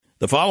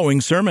The following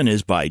sermon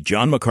is by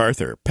John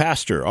MacArthur,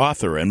 pastor,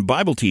 author, and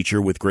Bible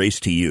teacher with Grace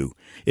to You.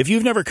 If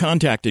you've never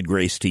contacted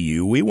Grace to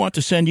You, we want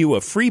to send you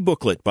a free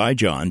booklet by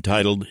John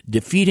titled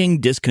Defeating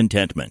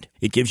Discontentment.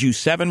 It gives you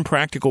 7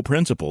 practical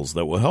principles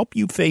that will help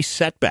you face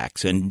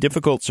setbacks and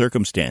difficult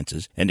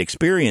circumstances and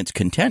experience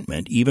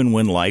contentment even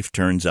when life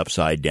turns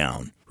upside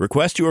down.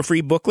 Request your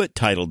free booklet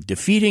titled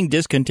Defeating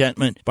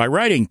Discontentment by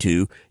writing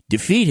to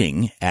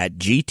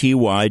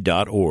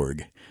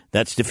defeating@gty.org.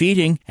 That's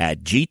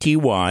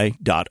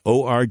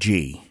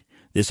defeating@gty.org.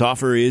 This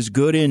offer is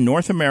good in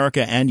North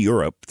America and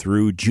Europe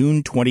through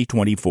June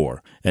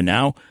 2024. And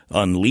now,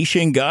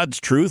 unleashing God's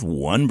truth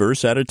one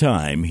verse at a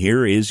time,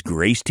 here is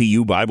Grace to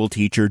You Bible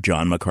teacher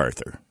John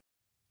MacArthur.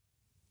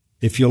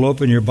 If you'll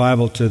open your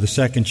Bible to the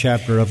 2nd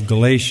chapter of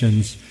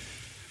Galatians,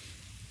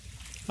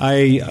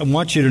 I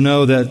want you to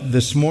know that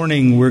this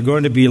morning we're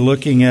going to be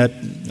looking at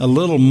a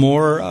little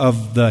more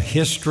of the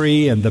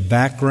history and the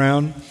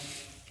background.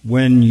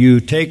 When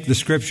you take the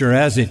Scripture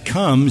as it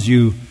comes,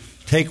 you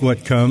take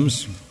what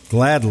comes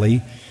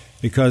gladly,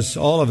 because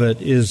all of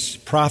it is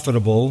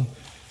profitable,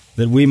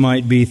 that we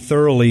might be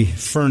thoroughly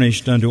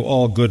furnished unto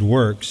all good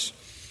works.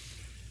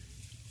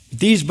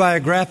 These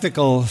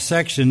biographical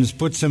sections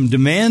put some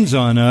demands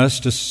on us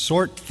to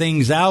sort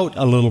things out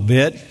a little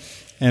bit,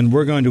 and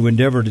we're going to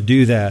endeavor to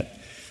do that.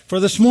 For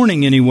this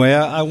morning, anyway,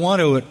 I want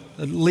to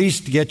at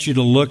least get you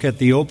to look at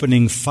the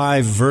opening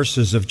 5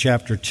 verses of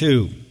chapter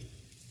 2.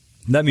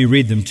 Let me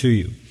read them to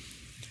you.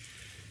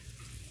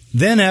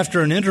 Then,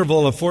 after an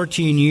interval of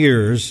 14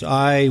 years,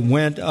 I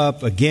went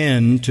up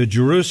again to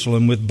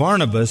Jerusalem with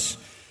Barnabas,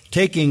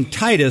 taking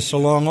Titus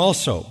along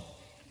also.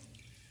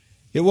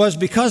 It was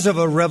because of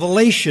a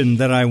revelation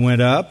that I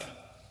went up,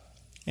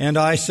 and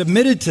I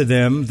submitted to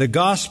them the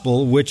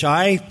gospel which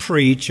I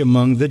preach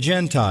among the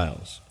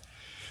Gentiles.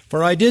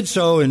 For I did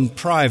so in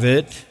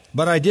private,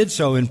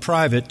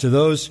 to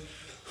those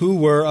who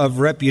were of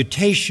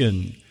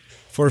reputation,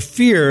 for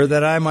fear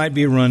that I might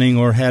be running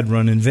or had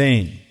run in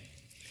vain.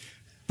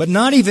 But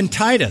not even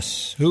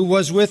Titus, who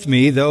was with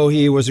me, though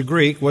he was a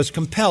Greek, was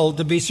compelled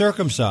to be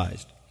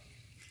circumcised.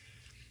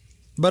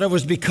 But it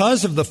was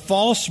because of the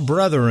false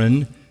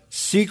brethren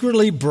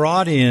secretly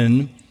brought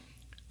in,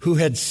 who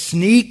had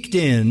sneaked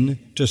in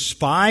to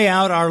spy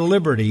out our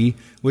liberty,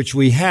 which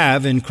we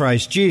have in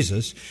Christ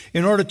Jesus,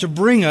 in order to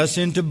bring us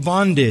into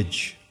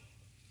bondage.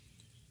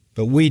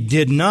 But we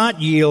did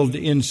not yield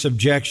in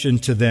subjection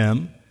to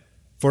them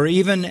for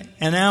even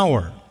an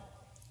hour,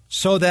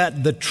 so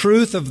that the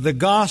truth of the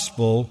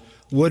gospel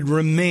would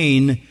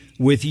remain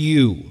with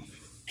you.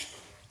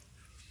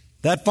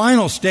 That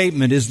final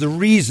statement is the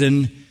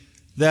reason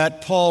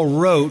that Paul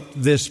wrote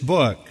this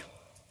book,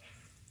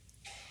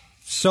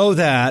 so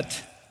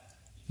that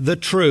the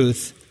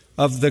truth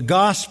of the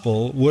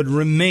gospel would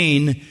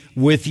remain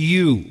with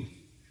you.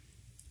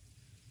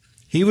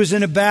 He was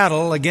in a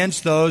battle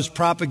against those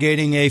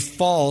propagating a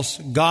false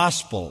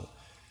gospel.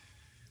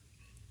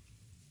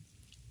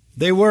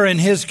 They were, in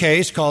his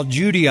case, called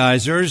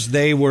Judaizers.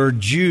 They were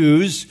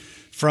Jews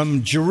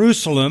from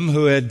Jerusalem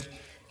who had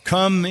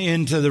come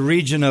into the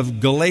region of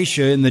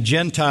Galatia in the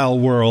Gentile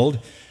world,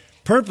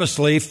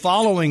 purposely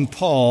following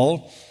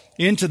Paul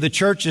into the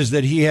churches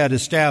that he had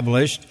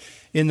established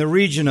in the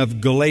region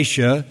of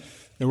Galatia.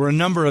 There were a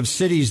number of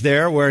cities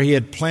there where he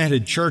had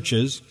planted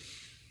churches.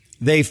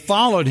 They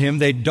followed him,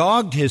 they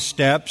dogged his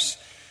steps,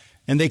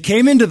 and they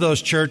came into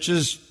those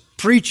churches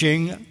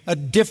preaching a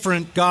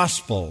different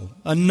gospel,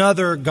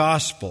 another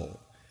gospel.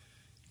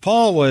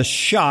 Paul was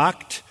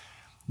shocked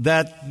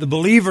that the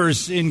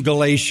believers in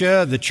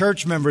Galatia, the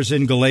church members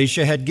in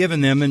Galatia, had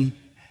given them an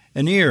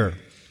ear.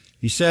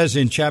 He says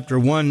in chapter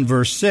 1,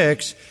 verse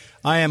 6,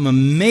 I am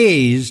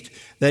amazed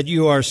that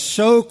you are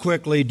so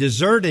quickly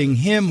deserting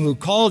him who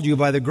called you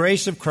by the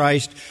grace of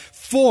Christ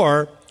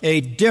for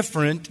a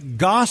different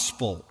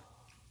gospel,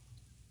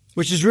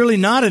 which is really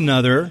not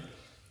another.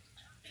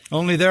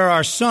 Only there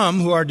are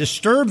some who are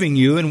disturbing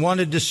you and want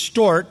to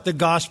distort the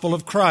gospel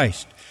of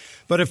Christ.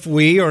 But if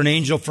we or an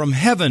angel from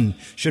heaven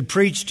should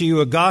preach to you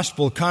a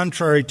gospel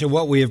contrary to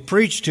what we have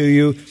preached to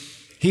you,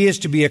 he is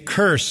to be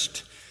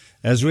accursed.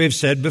 As we have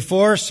said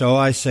before, so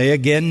I say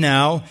again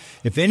now,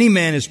 if any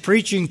man is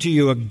preaching to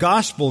you a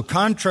gospel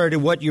contrary to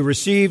what you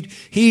received,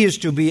 he is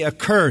to be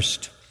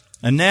accursed,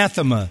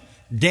 anathema,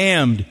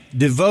 damned,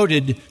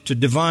 devoted to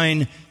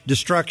divine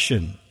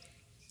destruction.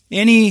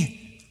 Any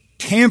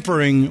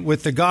tampering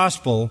with the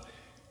gospel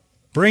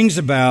brings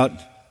about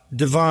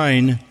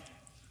divine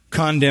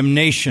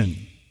condemnation.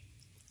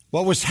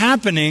 What was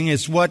happening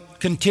is what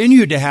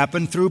continued to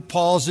happen through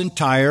Paul's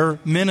entire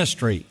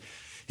ministry.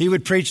 He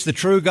would preach the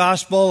true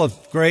gospel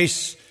of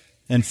grace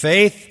and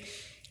faith,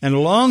 and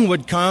along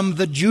would come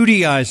the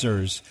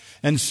Judaizers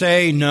and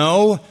say,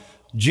 no,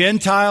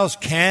 Gentiles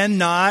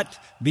cannot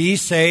be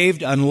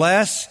saved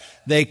unless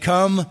they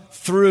come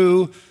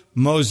through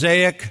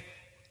Mosaic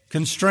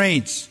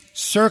constraints,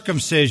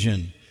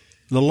 circumcision,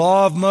 the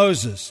law of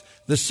Moses,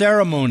 the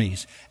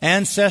ceremonies,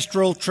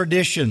 ancestral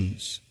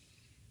traditions.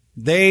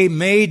 They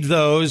made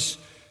those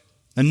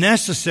a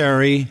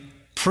necessary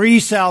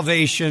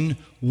pre-salvation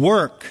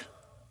work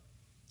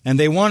And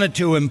they wanted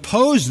to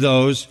impose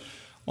those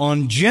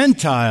on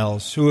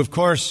Gentiles who, of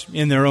course,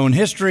 in their own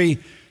history,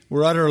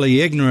 were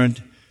utterly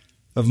ignorant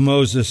of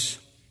Moses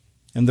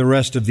and the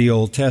rest of the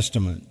Old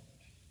Testament.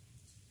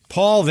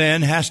 Paul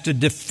then has to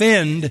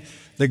defend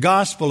the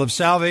gospel of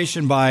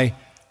salvation by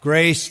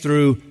grace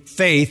through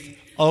faith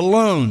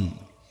alone.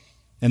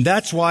 And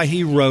that's why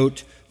he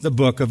wrote the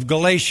book of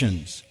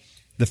Galatians.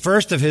 The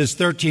first of his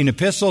 13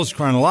 epistles,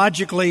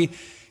 chronologically,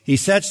 he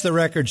sets the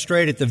record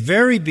straight at the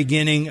very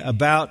beginning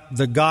about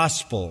the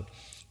gospel.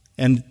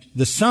 And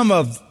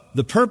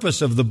the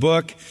purpose of the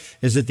book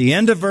is at the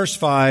end of verse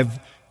 5,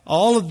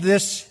 all of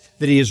this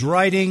that he is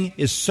writing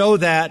is so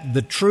that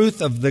the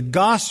truth of the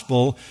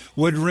gospel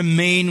would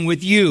remain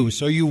with you.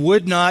 So you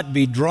would not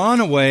be drawn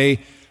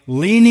away,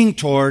 leaning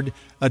toward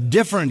a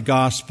different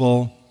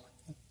gospel,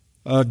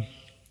 a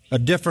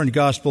different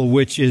gospel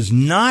which is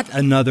not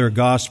another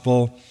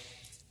gospel,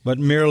 but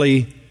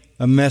merely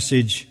a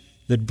message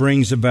that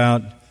brings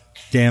about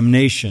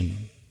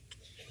damnation.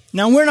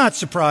 Now, we're not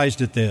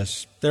surprised at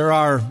this. There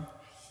are,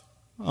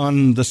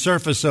 on the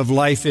surface of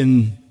life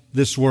in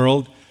this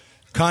world,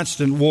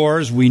 constant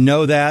wars. We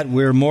know that.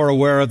 We're more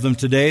aware of them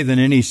today than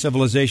any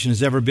civilization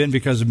has ever been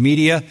because of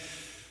media.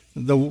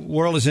 The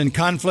world is in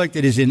conflict.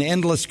 It is in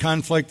endless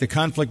conflict. The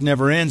conflict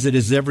never ends. It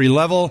is every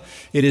level.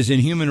 It is in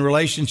human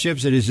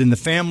relationships. It is in the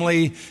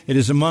family. It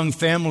is among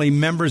family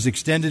members,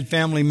 extended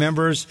family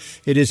members.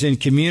 It is in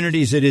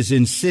communities. It is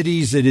in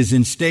cities. It is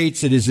in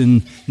states. It is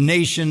in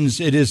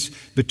nations. It is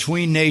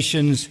between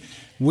nations.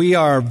 We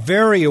are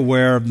very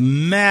aware of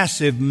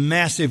massive,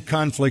 massive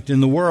conflict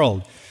in the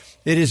world.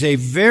 It is a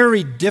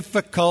very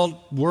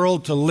difficult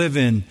world to live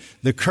in.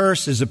 The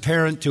curse is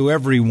apparent to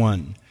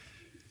everyone.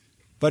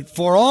 But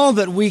for all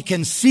that we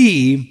can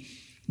see,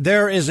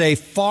 there is a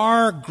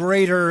far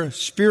greater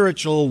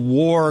spiritual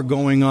war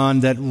going on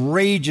that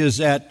rages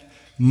at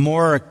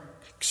more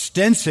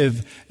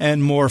extensive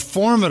and more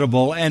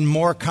formidable and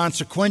more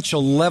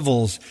consequential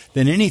levels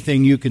than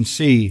anything you can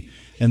see.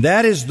 And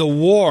that is the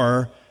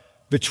war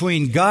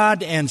between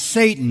God and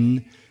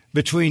Satan,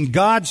 between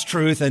God's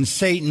truth and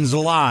Satan's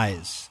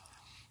lies.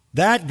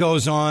 That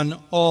goes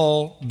on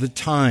all the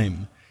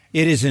time.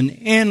 It is an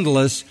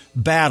endless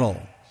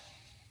battle.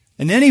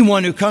 And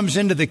anyone who comes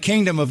into the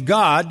kingdom of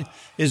God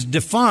is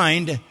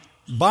defined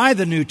by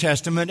the New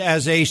Testament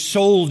as a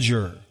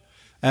soldier,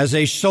 as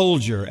a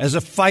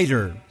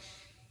fighter,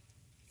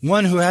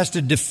 one who has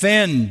to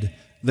defend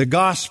the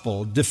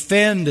gospel,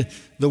 defend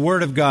the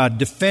Word of God,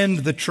 defend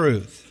the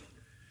truth.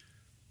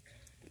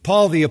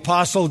 Paul the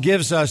Apostle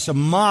gives us a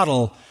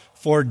model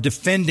for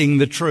defending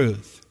the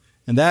truth.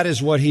 And that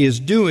is what he is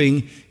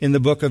doing in the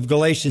book of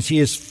Galatians. He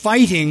is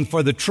fighting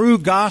for the true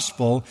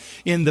gospel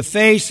in the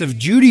face of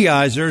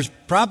Judaizers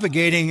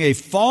propagating a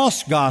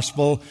false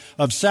gospel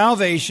of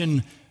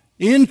salvation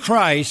in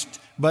Christ,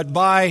 but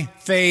by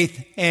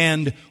faith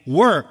and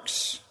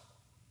works.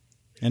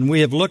 And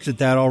we have looked at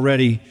that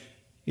already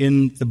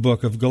in the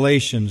book of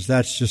Galatians.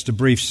 That's just a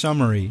brief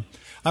summary.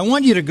 I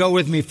want you to go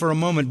with me for a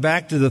moment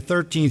back to the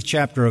 13th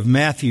chapter of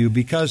Matthew,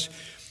 because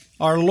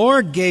our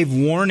Lord gave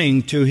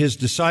warning to his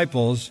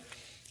disciples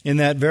in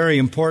that very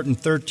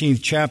important 13th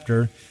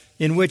chapter,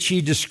 in which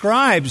he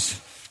describes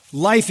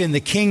life in the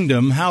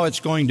kingdom, how it's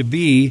going to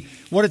be,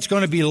 what it's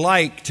going to be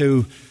like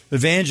to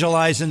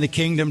evangelize in the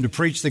kingdom, to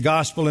preach the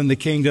gospel in the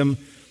kingdom.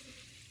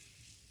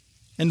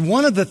 And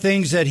one of the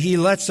things that he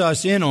lets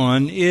us in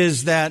on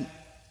is that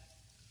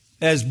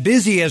as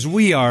busy as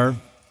we are,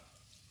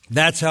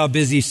 that's how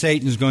busy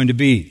Satan's going to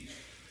be.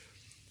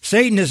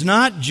 Satan is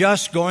not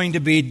just going to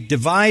be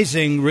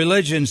devising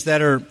religions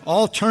that are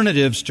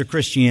alternatives to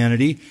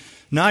Christianity,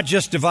 not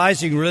just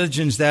devising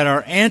religions that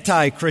are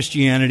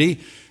anti-Christianity,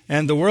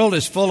 and the world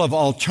is full of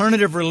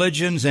alternative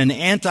religions and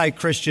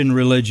anti-Christian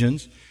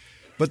religions,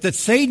 but that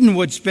Satan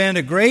would spend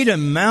a great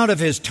amount of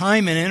his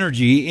time and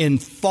energy in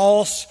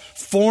false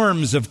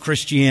forms of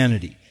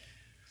Christianity.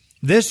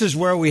 This is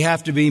where we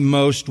have to be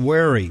most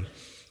wary.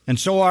 And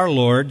so our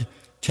Lord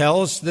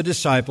tells the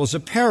disciples a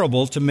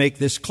parable to make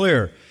this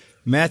clear.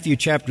 Matthew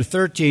chapter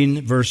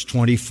 13, verse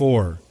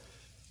 24.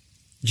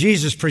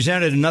 Jesus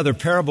presented another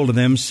parable to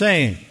them,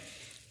 saying,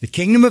 "The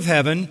kingdom of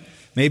heaven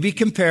may be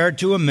compared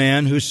to a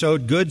man who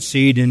sowed good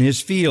seed in his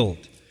field.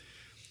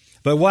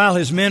 But while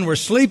his men were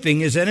sleeping,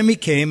 his enemy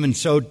came and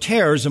sowed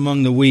tares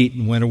among the wheat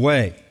and went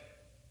away.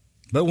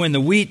 But when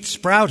the wheat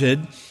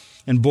sprouted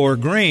and bore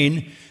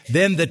grain,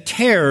 then the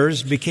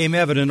tares became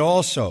evident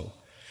also.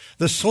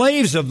 The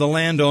slaves of the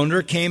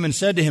landowner came and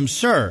said to him,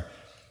 'Sir,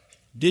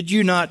 did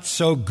you not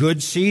sow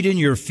good seed in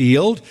your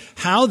field?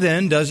 How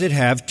then does it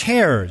have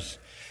tares?'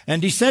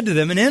 And he said to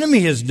them, 'An enemy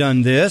has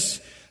done this.'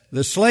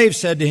 The slave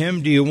said to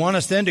him, 'Do you want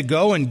us then to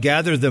go and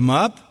gather them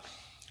up?'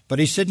 But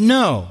he said,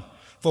 'No,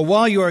 for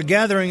while you are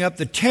gathering up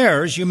the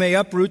tares, you may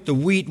uproot the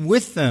wheat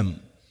with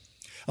them.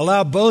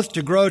 Allow both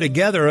to grow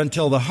together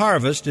until the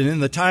harvest, and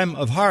in the time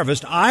of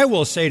harvest I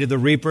will say to the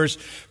reapers,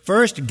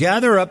 first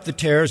gather up the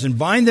tares and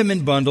bind them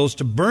in bundles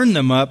to burn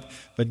them up,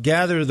 but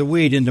gather the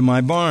wheat into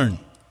my barn.'"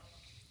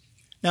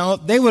 Now,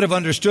 they would have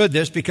understood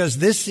this because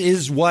this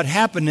is what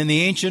happened in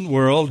the ancient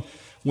world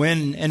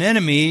when an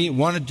enemy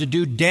wanted to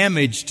do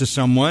damage to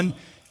someone,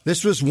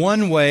 this was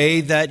one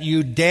way that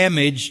you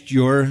damaged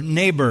your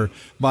neighbor,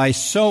 by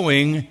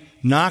sowing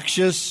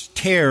noxious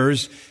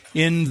tares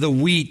in the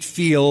wheat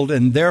field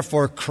and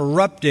therefore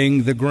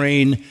corrupting the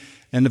grain.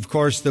 And of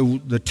course,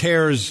 the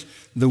tares,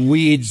 the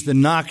weeds, the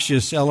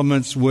noxious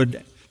elements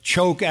would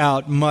choke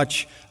out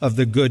much of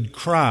the good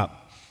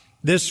crop.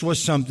 This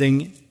was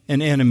something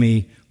an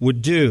enemy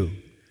would do.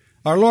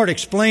 Our Lord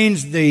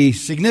explains the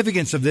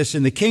significance of this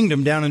in the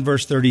kingdom down in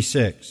verse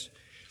 36.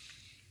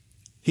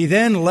 He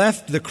then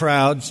left the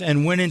crowds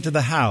and went into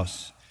the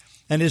house.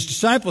 And his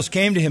disciples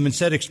came to him and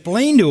said,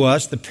 "Explain to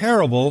us the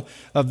parable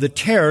of the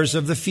tares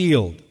of the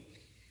field."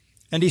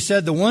 And he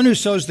said, "The one who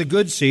sows the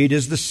good seed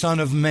is the Son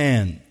of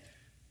Man,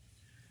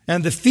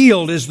 and the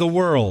field is the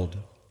world.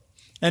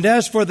 And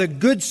as for the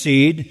good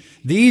seed,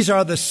 these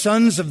are the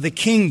sons of the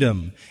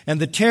kingdom,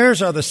 and the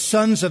tares are the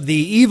sons of the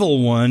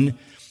evil one,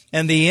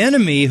 and the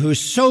enemy who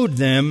sowed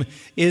them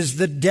is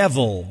the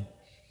devil.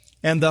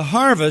 And the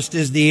harvest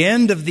is the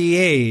end of the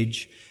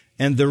age,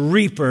 and the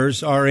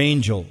reapers are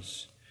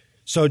angels.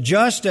 So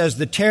just as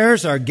the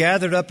tares are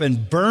gathered up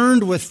and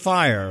burned with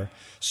fire,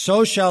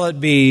 so shall it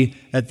be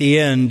at the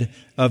end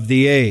of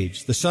the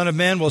age. The Son of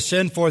Man will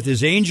send forth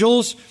his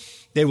angels.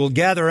 They will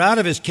gather out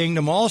of his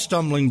kingdom all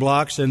stumbling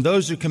blocks and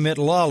those who commit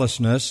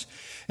lawlessness,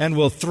 and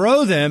will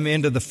throw them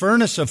into the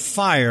furnace of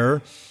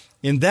fire.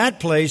 In that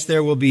place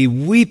there will be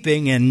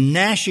weeping and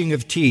gnashing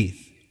of teeth.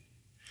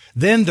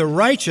 Then the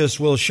righteous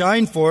will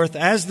shine forth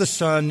as the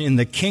sun in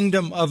the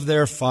kingdom of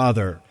their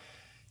Father.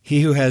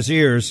 He who has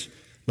ears,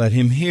 let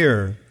him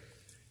hear.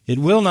 It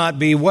will not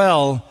be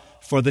well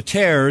for the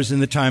tares in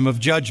the time of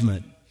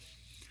judgment."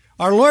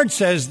 Our Lord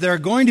says there are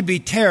going to be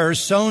tares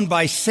sown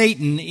by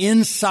Satan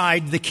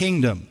inside the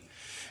kingdom.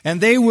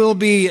 And they will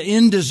be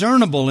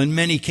indiscernible in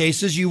many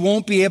cases. You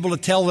won't be able to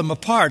tell them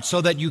apart,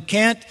 so that you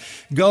can't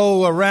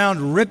go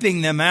around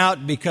ripping them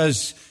out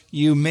because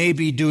you may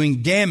be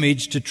doing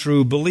damage to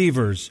true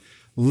believers.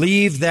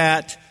 Leave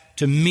that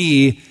to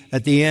me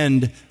at the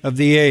end of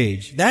the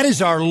age. That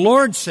is our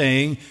Lord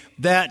saying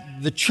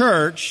that the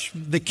church,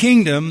 the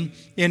kingdom,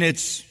 in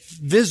its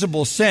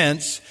visible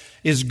sense,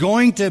 is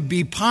going to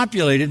be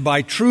populated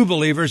by true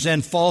believers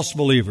and false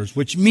believers,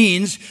 which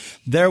means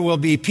there will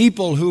be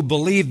people who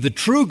believe the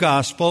true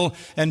gospel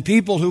and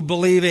people who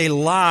believe a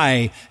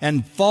lie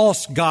and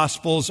false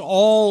gospels,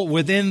 all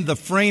within the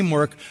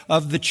framework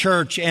of the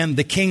church and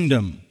the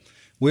kingdom.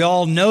 We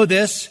all know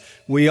this.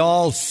 We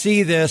all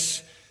see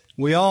this.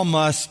 We all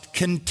must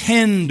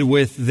contend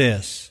with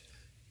this.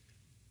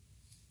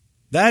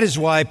 That is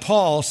why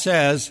Paul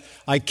says,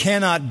 "I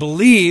cannot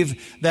believe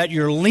that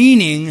you're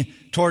leaning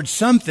towards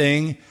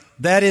something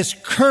that is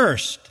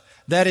cursed,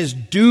 that is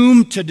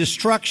doomed to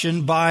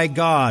destruction by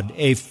God,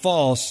 a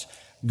false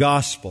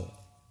gospel."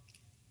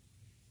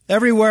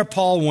 Everywhere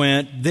Paul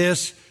went,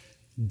 this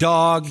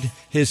dogged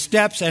his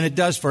steps, and it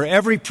does for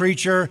every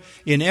preacher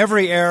in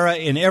every era,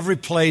 in every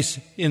place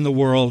in the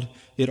world.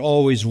 It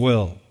always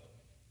will.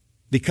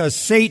 Because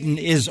Satan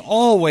is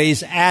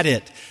always at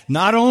it,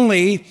 not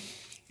only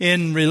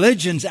in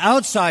religions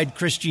outside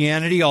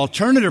Christianity,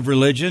 alternative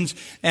religions,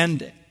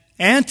 and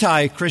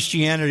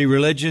anti-Christianity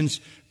religions,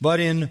 but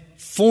in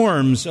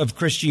forms of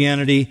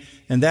Christianity,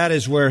 and that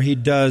is where he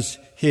does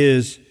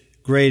his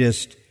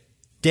greatest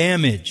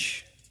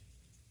damage.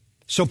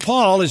 So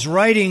Paul is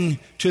writing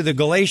to the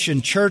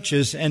Galatian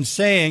churches and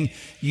saying,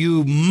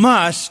 you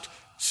must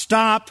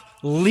stop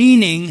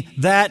leaning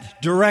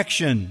that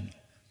direction.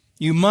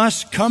 You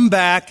must come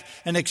back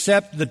and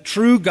accept the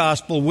true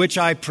gospel which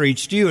I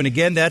preached to you. And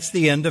again, that's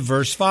the end of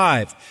verse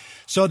 5.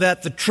 So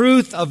that the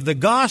truth of the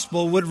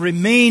gospel would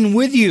remain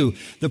with you.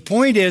 The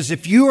point is,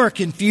 if you are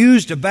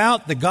confused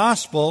about the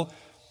gospel,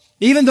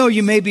 even though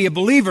you may be a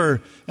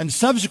believer and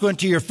subsequent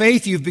to your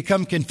faith you've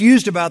become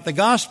confused about the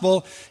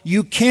gospel,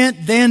 you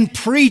can't then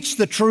preach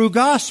the true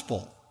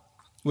gospel,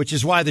 which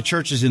is why the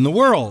church is in the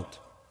world.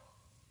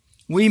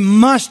 We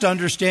must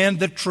understand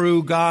the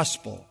true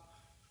gospel.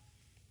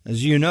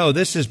 As you know,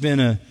 this has been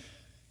a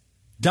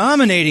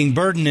dominating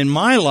burden in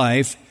my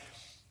life,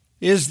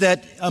 is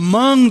that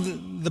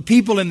among the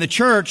people in the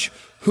church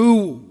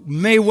who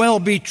may well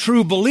be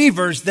true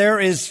believers, there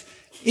is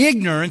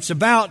ignorance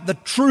about the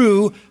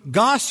true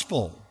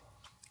gospel.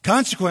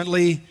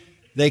 Consequently,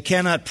 they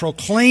cannot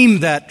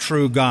proclaim that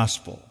true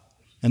gospel.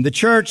 And the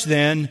church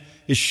then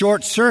is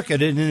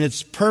short-circuited in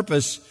its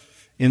purpose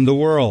in the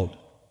world.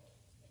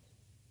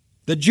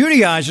 The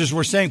Judaizers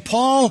were saying,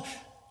 Paul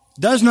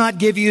does not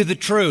give you the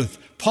truth.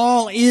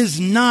 Paul is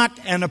not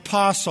an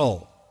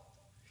apostle.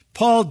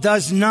 Paul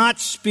does not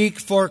speak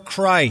for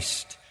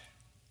Christ.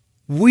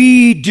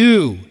 We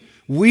do.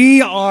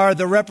 We are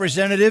the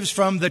representatives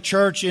from the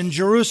church in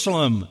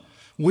Jerusalem.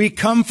 We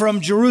come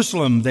from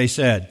Jerusalem, they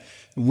said.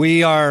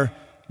 We are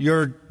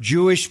your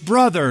Jewish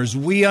brothers.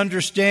 We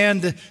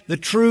understand the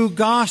true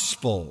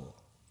gospel.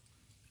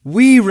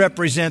 We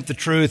represent the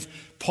truth.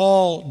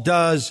 Paul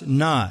does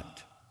not.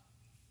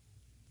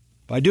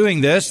 By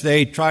doing this,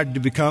 they tried to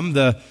become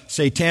the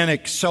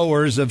satanic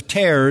sowers of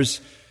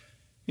tares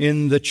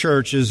in the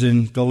churches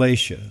in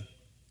Galatia.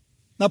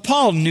 Now,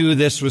 Paul knew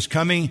this was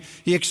coming.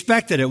 He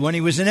expected it. When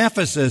he was in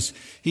Ephesus,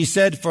 he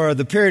said, for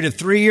the period of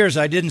 3 years,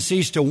 I didn't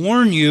cease to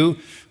warn you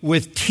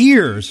with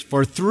tears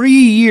for 3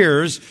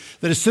 years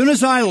that as soon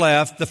as I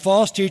left, the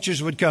false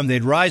teachers would come.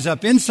 They'd rise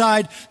up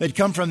inside, they'd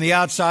come from the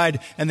outside,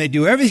 and they'd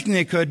do everything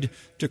they could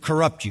to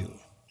corrupt you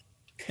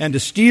and to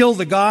steal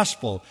the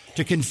gospel,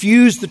 to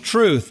confuse the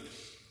truth,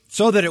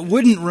 so that it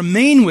wouldn't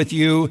remain with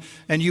you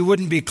and you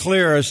wouldn't be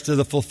clear as to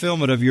the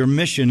fulfillment of your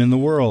mission in the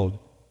world.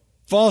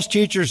 False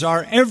teachers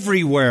are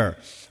everywhere.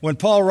 When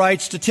Paul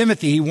writes to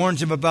Timothy, he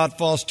warns him about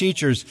false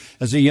teachers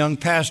as a young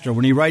pastor.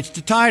 When he writes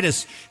to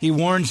Titus, he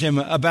warns him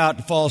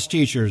about false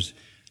teachers.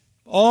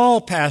 All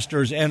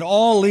pastors and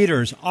all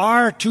leaders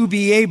are to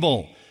be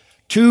able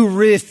to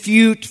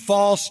refute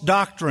false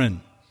doctrine.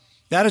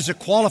 That is a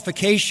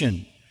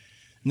qualification.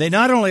 And they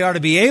not only are to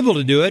be able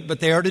to do it,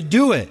 but they are to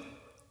do it.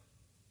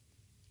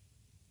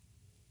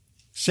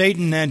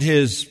 Satan and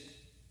his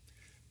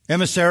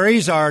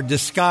emissaries are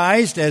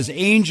disguised as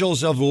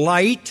angels of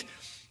light,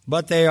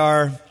 but they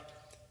are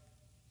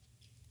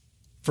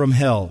from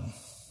hell.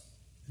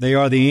 They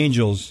are the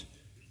angels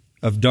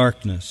of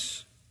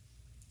darkness.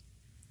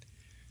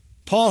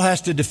 Paul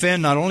has to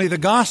defend not only the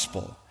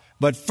gospel,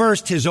 but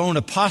first his own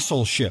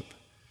apostleship.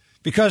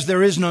 Because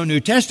there is no New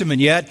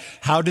Testament yet,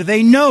 how do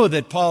they know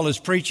that Paul is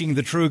preaching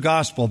the true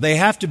gospel? They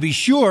have to be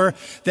sure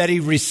that he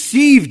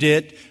received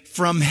it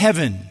from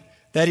heaven,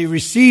 that he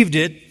received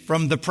it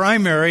from the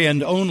primary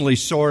and only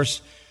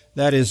source,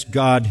 that is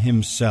God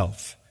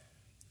himself.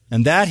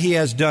 And that he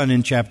has done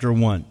in chapter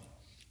 1.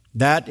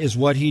 That is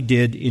what he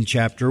did in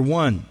chapter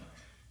 1.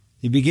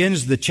 He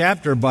begins the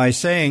chapter by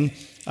saying,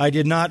 I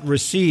did not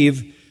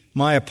receive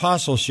my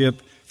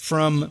apostleship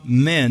from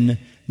men,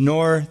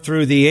 nor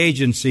through the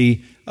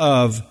agency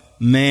of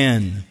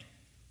man.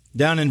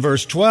 Down in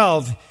verse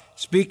 12,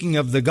 speaking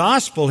of the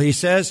gospel, he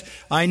says,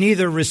 I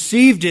neither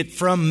received it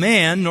from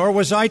man, nor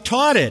was I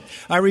taught it.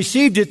 I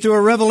received it through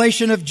a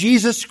revelation of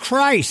Jesus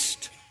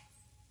Christ.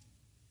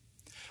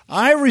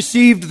 I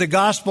received the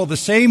gospel the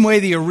same way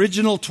the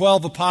original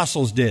 12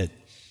 apostles did,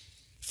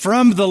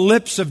 from the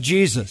lips of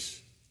Jesus.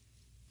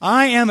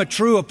 I am a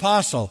true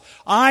apostle.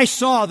 I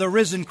saw the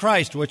risen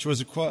Christ, which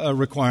was a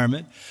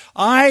requirement.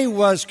 I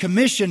was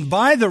commissioned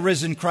by the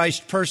risen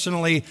Christ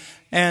personally,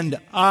 and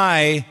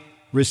I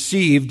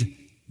received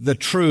the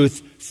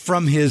truth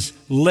from his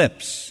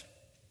lips.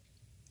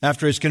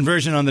 After his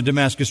conversion on the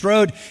Damascus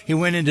Road, he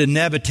went into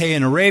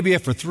Nabatean Arabia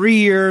for 3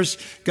 years.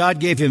 God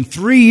gave him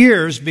 3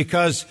 years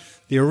because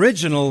the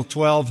original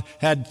 12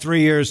 had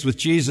 3 years with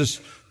Jesus.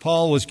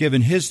 Paul was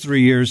given his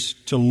 3 years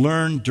to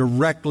learn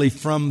directly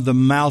from the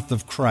mouth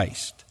of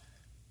Christ.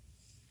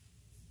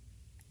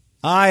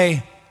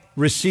 I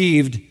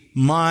received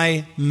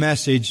my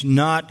message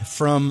not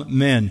from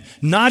men,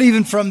 not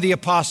even from the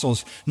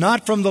apostles,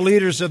 not from the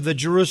leaders of the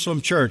Jerusalem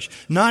church,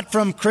 not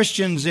from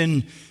Christians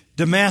in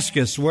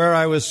Damascus where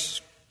I was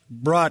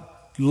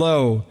brought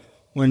low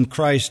when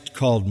Christ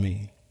called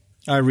me.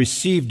 I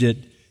received it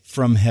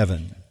from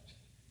heaven.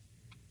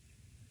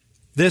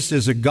 This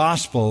is a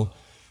gospel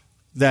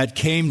that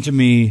came to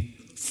me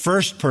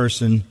first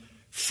person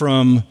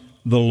from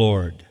the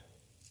Lord.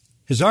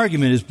 His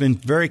argument has been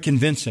very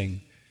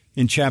convincing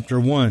in chapter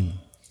 1.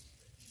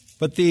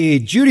 But the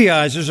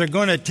Judaizers are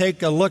going to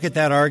take a look at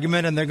that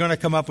argument and they're going to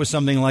come up with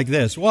something like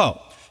this. Whoa,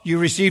 you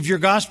received your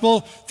gospel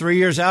 3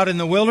 years out in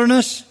the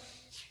wilderness?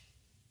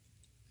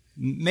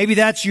 Maybe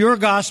that's your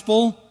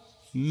gospel.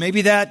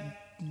 Maybe that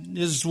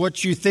is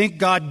what you think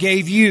God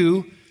gave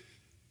you.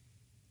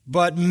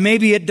 But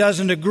maybe it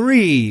doesn't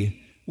agree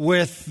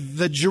with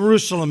the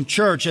Jerusalem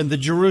church and the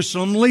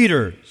Jerusalem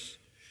leaders.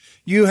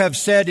 You have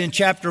said in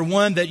chapter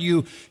 1 that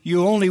you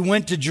only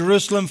went to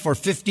Jerusalem for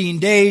 15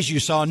 days. You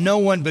saw no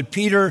one but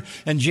Peter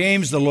and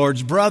James, the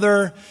Lord's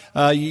brother.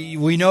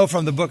 We know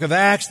from the book of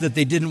Acts that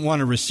they didn't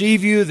want to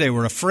receive you. They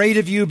were afraid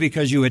of you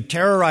because you had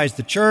terrorized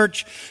the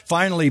church.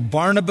 Finally,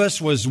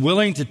 Barnabas was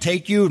willing to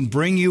take you and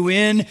bring you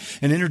in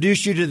and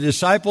introduce you to the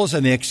disciples,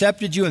 and they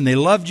accepted you and they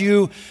loved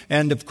you.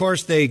 And of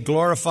course, they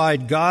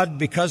glorified God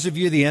because of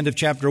you. The end of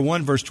chapter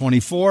 1, verse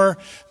 24.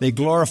 They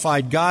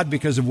glorified God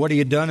because of what he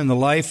had done in the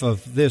life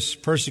of this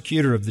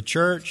persecutor of the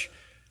church.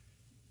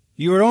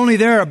 You were only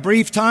there a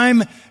brief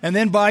time, and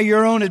then by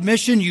your own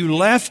admission, you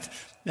left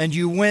and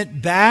you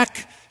went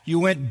back. You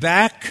went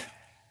back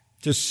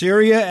to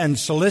Syria and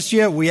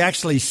Cilicia. We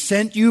actually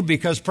sent you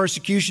because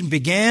persecution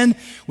began.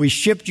 We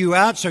shipped you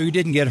out so you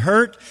didn't get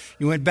hurt.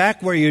 You went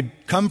back where you'd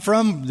come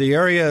from, the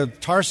area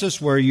of Tarsus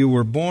where you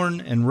were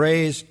born and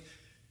raised.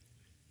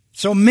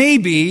 So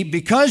maybe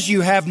because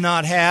you have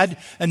not had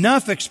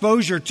enough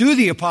exposure to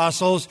the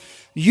apostles,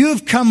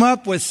 you've come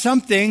up with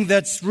something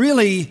that's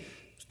really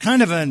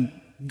kind of a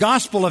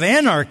gospel of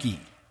anarchy.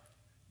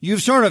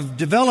 You've sort of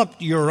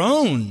developed your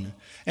own,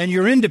 and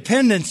your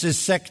independence is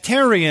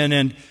sectarian,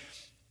 and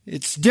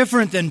it's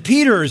different than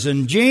Peter's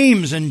and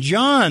James and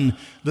John,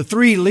 the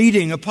three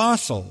leading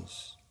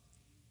apostles.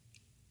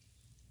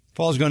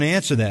 Paul's going to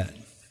answer that.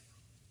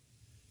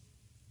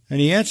 And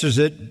he answers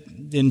it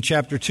in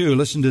chapter 2.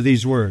 Listen to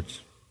these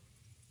words.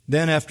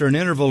 Then after an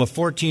interval of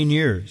 14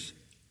 years,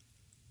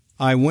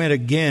 I went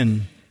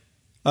again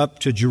up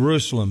to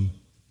Jerusalem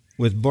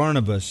with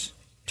Barnabas,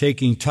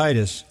 taking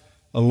Titus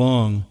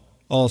along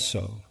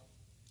also.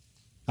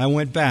 I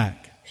went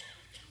back.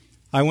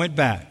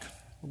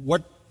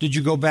 What did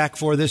you go back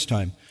for this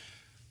time?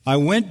 I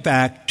went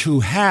back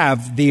to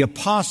have the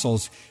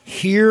apostles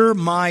hear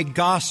my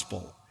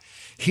gospel,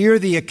 hear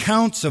the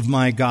accounts of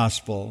my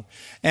gospel,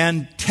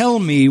 and tell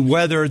me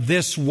whether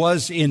this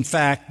was in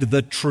fact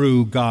the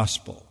true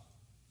gospel.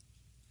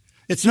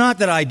 It's not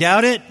that I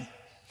doubt it.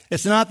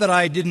 It's not that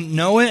I didn't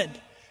know it.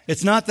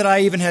 It's not that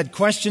I even had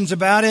questions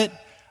about it.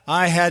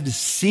 I had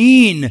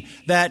seen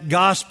that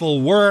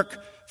gospel work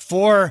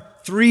for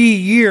 3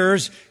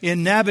 years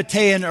in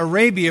Nabatean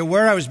Arabia,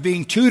 where I was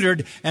being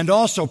tutored and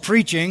also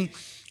preaching.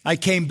 I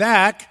came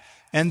back,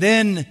 and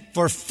then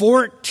for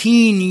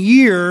 14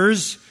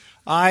 years,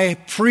 I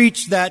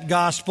preached that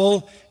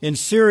gospel in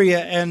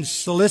Syria and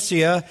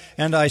Cilicia,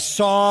 and I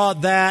saw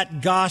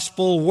that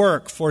gospel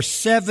work for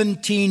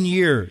 17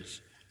 years.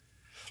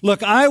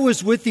 Look, I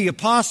was with the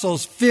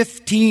apostles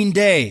 15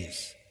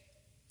 days.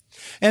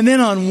 And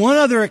then on one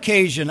other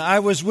occasion, I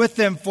was with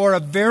them for a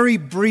very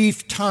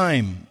brief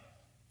time.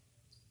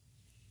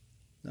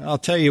 I'll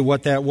tell you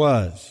what that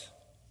was.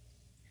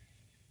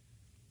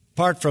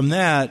 Apart from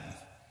that,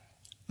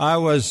 I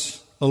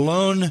was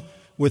alone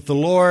with the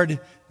Lord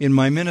in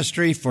my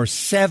ministry for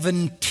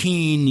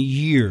 17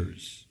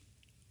 years.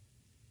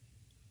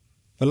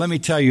 But let me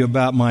tell you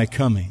about my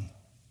coming.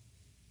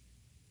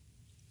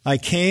 I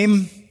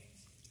came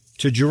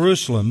to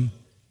Jerusalem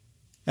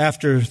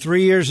after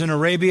 3 years in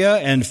Arabia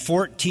and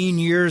 14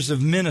 years of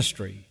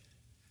ministry.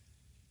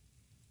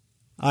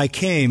 I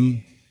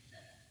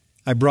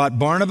brought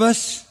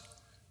Barnabas,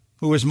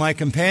 who was my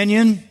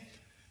companion.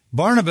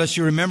 Barnabas,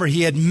 you remember,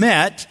 he had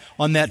met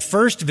on that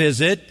first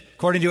visit.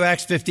 According to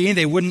Acts 15,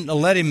 they wouldn't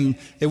let him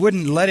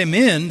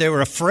in. They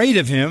were afraid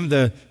of him,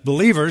 the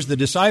believers, the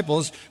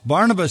disciples.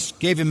 Barnabas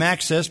gave him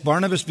access.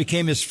 Barnabas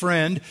became his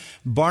friend.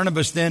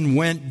 Barnabas then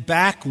went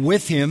back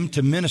with him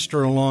to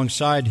minister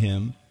alongside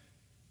him.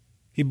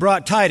 He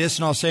brought Titus,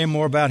 and I'll say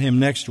more about him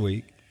next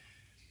week.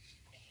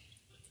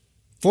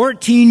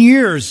 14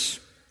 years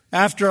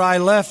after I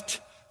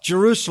left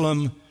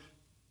Jerusalem,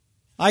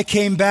 I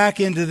came back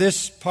into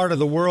this part of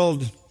the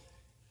world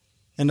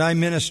and I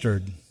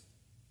ministered.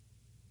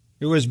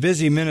 It was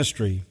busy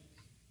ministry.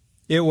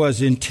 It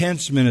was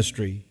intense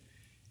ministry.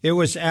 It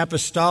was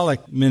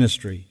apostolic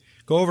ministry.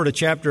 Go over to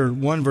chapter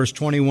 1, verse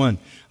 21.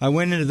 I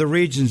went into the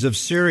regions of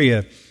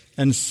Syria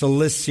and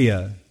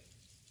Cilicia.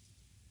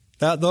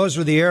 Those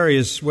were the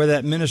areas where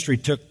that ministry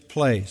took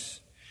place.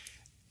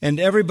 And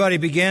everybody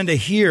began to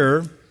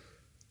hear,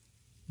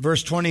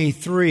 verse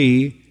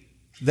 23,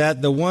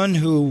 that the one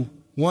who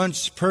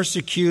once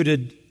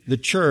persecuted the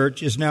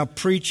church is now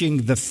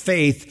preaching the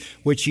faith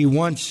which he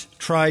once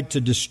tried to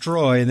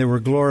destroy, and they were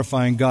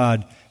glorifying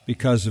God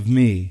because of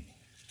me.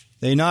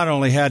 They not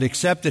only had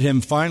accepted him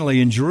finally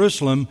in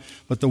Jerusalem,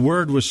 but the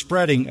word was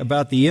spreading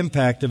about the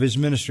impact of his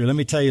ministry. Let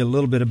me tell you a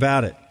little bit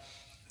about it.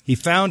 He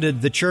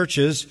founded the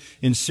churches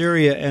in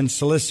Syria and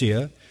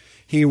Cilicia.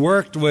 He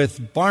worked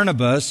with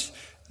Barnabas.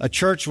 A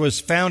church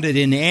was founded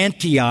in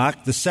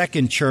Antioch, the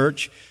second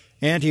church,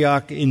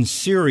 Antioch in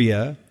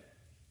Syria.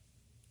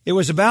 It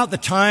was about the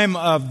time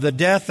of the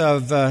death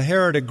of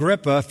Herod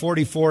Agrippa,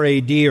 44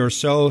 AD or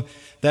so,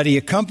 that he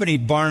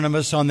accompanied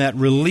Barnabas on that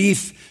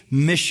relief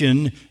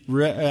mission.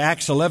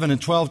 Acts 11 and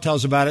 12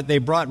 tells about it. They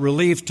brought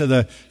relief to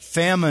the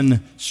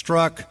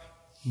famine-struck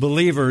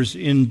believers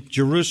in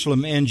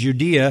Jerusalem and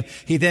Judea.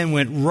 He then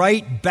went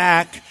right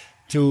back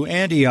to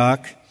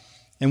Antioch.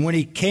 And when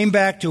he came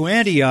back to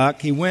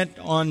Antioch, he went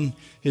on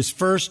his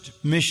first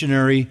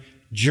missionary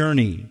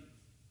journey.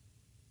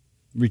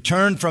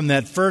 Returned from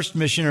that first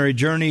missionary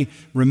journey,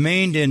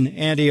 remained in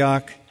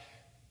Antioch,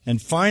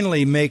 and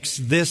finally makes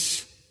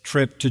this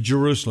trip to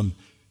Jerusalem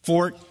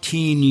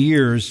 14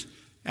 years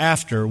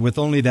after, with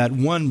only that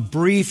one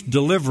brief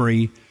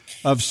delivery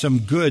of some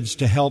goods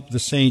to help the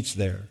saints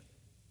there.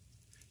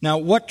 Now,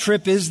 what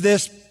trip is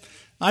this?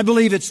 I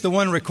believe it's the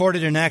one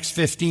recorded in Acts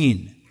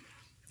 15.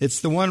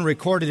 It's the one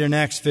recorded in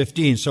Acts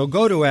 15. So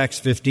go to Acts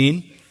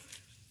 15.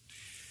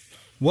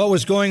 What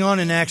was going on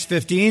in Acts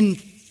 15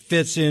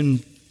 fits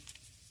in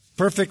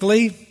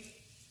perfectly.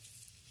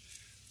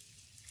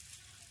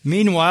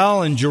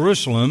 Meanwhile, in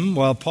Jerusalem,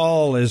 while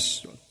Paul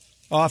is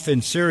off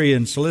in Syria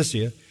and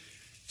Cilicia,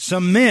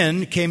 some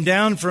men came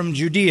down from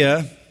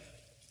Judea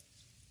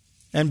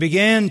and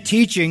began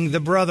teaching the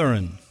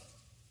brethren,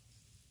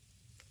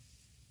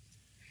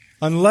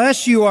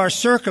 unless you are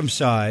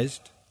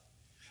circumcised,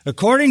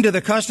 according to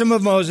the custom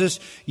of Moses,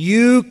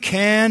 you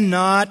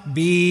cannot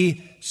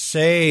be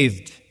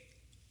saved.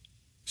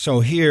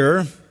 So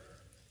here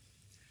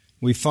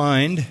we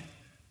find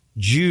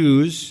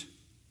Jews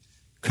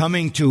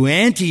coming to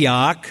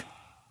Antioch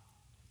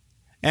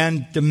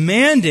and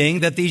demanding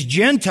that these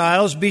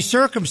Gentiles be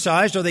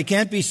circumcised or they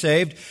can't be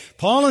saved.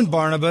 Paul and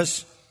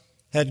Barnabas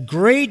had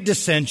great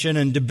dissension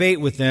and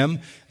debate with them.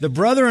 The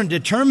brethren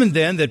determined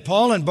then that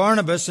Paul and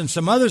Barnabas and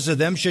some others of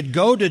them should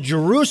go to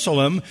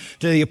Jerusalem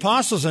to the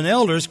apostles and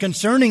elders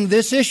concerning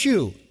this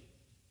issue.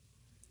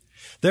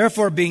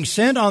 Therefore, being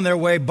sent on their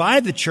way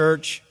by the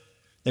church,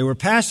 they were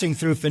passing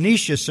through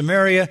Phoenicia,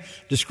 Samaria,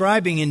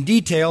 describing in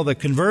detail the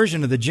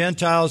conversion of the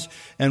Gentiles,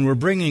 and were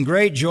bringing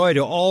great joy to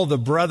all the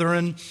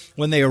brethren.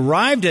 When they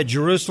arrived at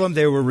Jerusalem,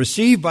 they were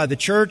received by the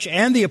church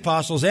and the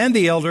apostles and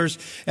the elders,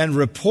 and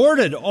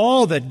reported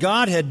all that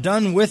God had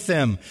done with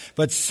them.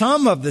 But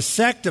some of the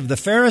sect of the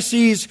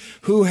Pharisees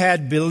who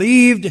had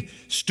believed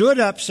stood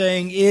up,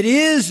 saying, "It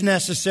is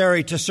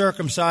necessary to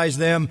circumcise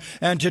them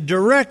and to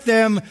direct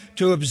them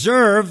to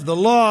observe the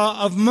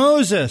law of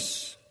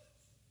Moses."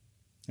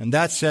 And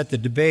that set the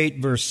debate.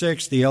 Verse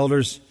 6, the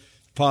elders,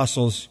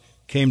 apostles,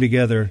 came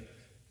together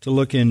to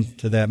look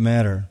into that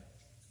matter.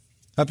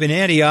 Up in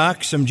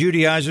Antioch, some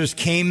Judaizers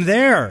came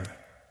there.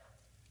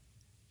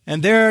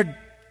 And they're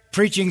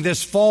preaching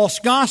this false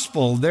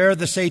gospel. They're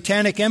the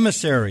satanic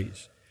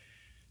emissaries.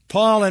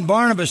 Paul and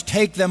Barnabas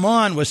take them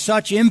on with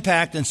such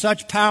impact and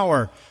such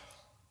power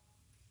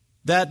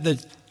that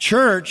the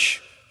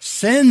church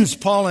sends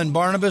Paul and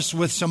Barnabas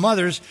with some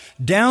others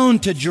down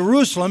to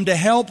Jerusalem to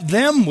help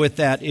them with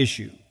that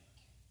issue.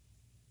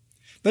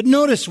 But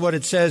notice what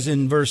it says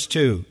in verse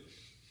 2.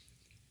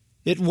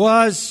 It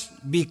was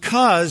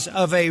because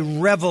of a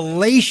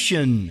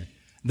revelation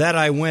that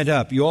I went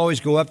up. You always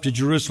go up to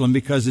Jerusalem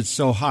because it's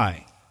so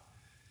high.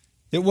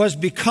 It was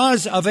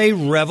because of a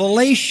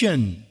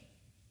revelation.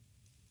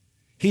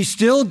 He's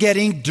still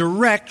getting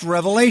direct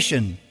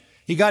revelation.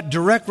 He got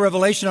direct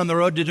revelation on the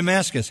road to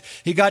Damascus.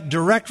 He got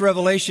direct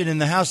revelation in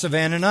the house of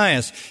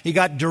Ananias. He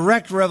got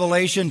direct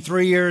revelation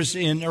 3 years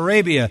in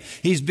Arabia.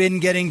 He's been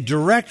getting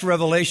direct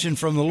revelation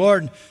from the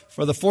Lord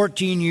for the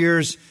 14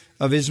 years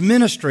of his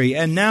ministry.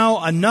 And now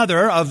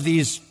another of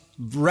these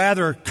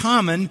rather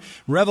common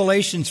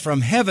revelations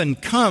from heaven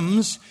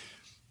comes,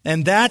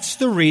 and that's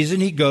the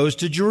reason he goes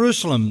to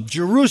Jerusalem.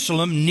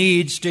 Jerusalem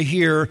needs to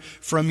hear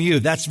from you.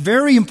 That's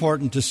very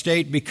important to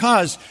state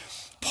because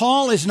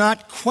Paul is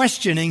not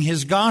questioning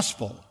his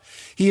gospel.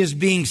 He is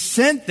being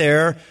sent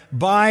there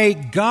by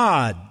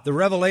God. The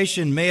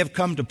revelation may have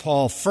come to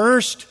Paul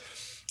first.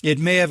 It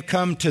may have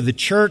come to the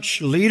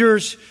church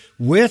leaders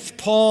with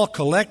Paul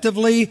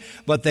collectively,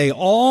 but they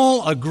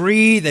all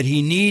agree that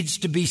he needs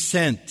to be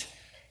sent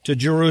to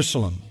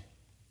Jerusalem.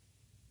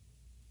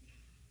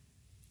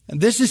 And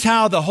this is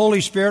how the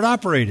Holy Spirit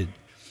operated.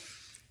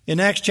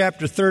 In Acts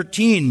chapter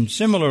 13,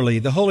 similarly,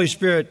 the Holy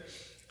Spirit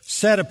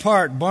set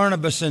apart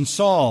Barnabas and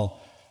Saul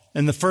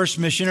in the first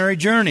missionary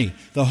journey.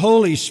 The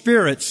Holy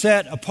Spirit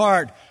set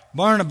apart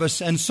Barnabas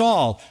and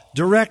Saul.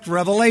 Direct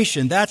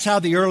revelation. That's how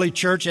the early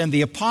church and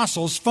the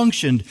apostles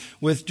functioned,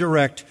 with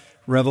direct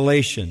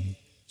revelation.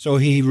 So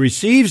he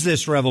receives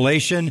this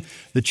revelation,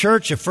 the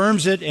church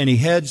affirms it, and he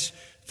heads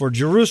for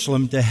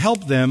Jerusalem to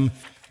help them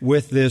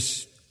with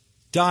this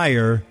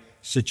dire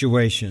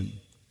situation.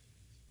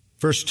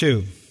 Verse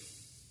 2.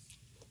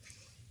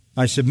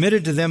 I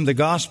submitted to them the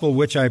gospel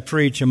which I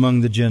preach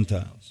among the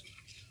Gentiles.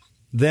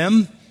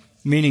 Them,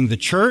 meaning the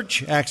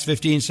church, Acts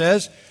 15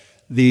 says,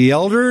 the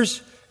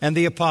elders and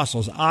the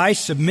apostles. I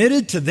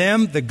submitted to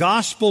them the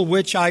gospel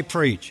which I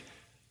preach.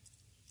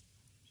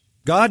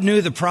 God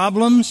knew the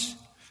problems.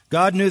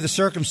 God knew the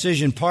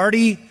circumcision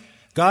party.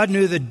 God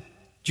knew the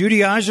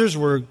Judaizers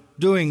were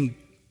doing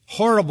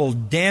horrible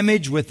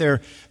damage with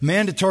their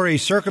mandatory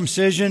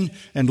circumcision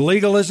and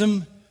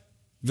legalism,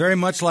 very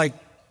much like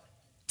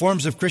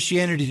forms of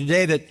Christianity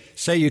today that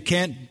say you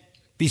can't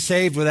be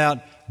saved without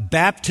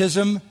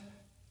baptism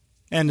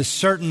and a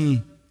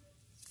certain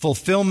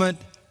fulfillment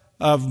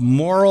of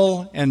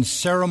moral and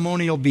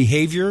ceremonial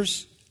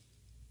behaviors.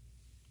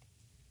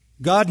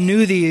 God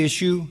knew the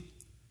issue.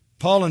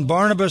 Paul and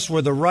Barnabas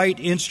were the right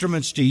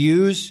instruments to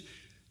use.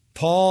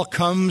 Paul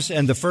comes,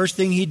 and the first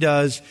thing he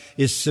does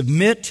is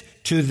submit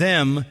to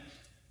them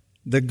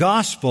the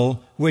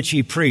gospel which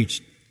he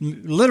preached.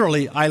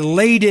 Literally, I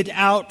laid it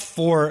out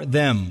for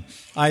them.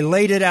 I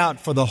laid it out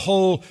for the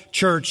whole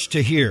church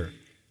to hear.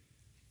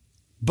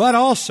 But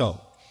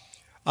also,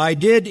 I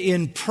did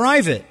in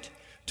private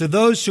to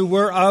those who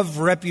were of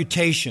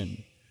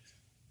reputation.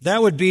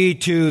 That would be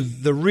to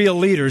the real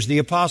leaders, the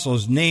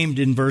apostles named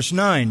in verse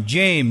 9,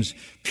 James,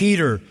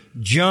 Peter,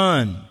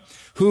 John,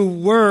 who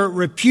were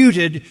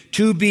reputed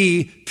to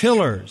be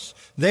pillars.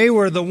 They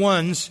were the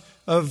ones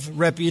of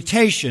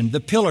reputation, the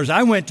pillars.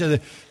 I went to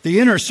the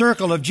inner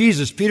circle of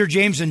Jesus, Peter,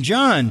 James, and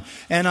John,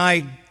 and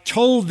I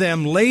told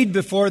them, laid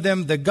before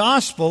them the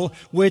gospel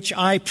which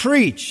I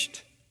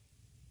preached.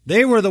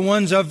 They were the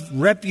ones of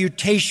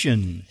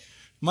reputation.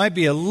 Might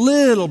be a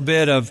little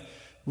bit of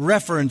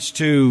reference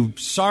to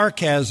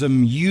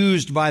sarcasm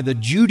used by the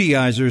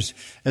Judaizers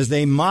as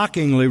they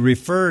mockingly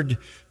referred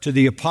to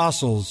the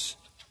apostles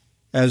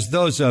as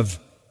those of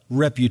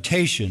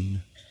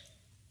reputation.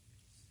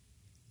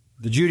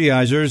 The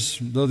Judaizers,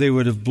 though they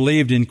would have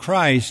believed in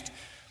Christ,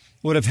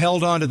 would have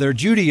held on to their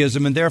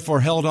Judaism and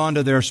therefore held on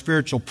to their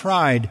spiritual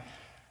pride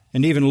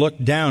and even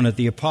looked down at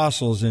the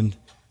apostles and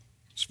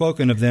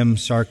spoken of them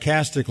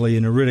sarcastically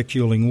in a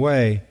ridiculing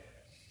way.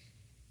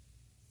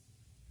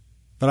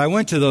 But I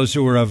went to those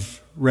who were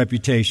of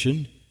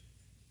reputation,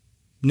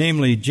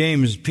 namely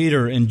James,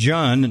 Peter, and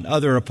John, and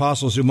other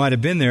apostles who might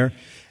have been there.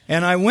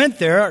 And I went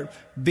there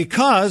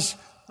because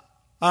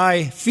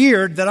I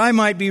feared that I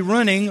might be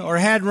running or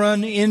had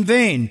run in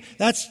vain.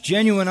 That's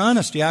genuine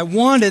honesty. I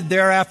wanted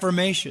their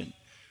affirmation.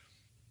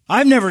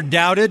 I've never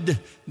doubted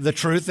the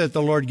truth that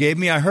the Lord gave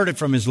me. I heard it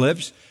from His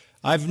lips.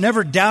 I've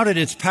never doubted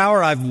its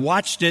power. I've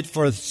watched it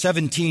for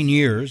 17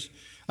 years.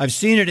 I've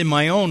seen it in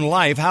my own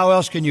life. How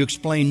else can you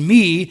explain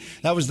me?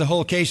 That was the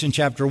whole case in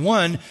chapter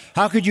 1.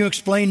 How could you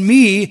explain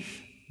me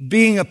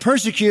being a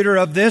persecutor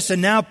of this and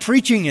now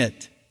preaching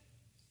it?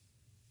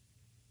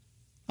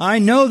 I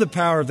know the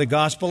power of the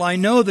gospel. I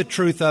know the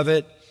truth of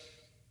it.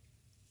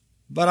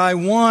 But I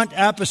want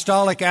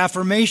apostolic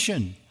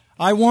affirmation.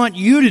 I want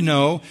you to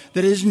know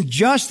that it isn't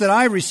just that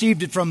I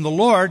received it from the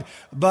Lord,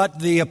 but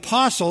the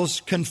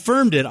apostles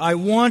confirmed it. I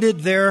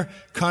wanted their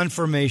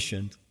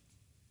confirmation.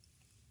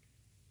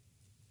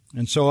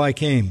 And so I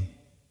came.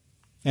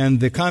 And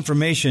the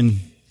confirmation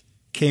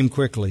came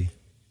quickly.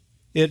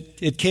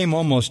 It came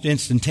almost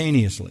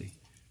instantaneously.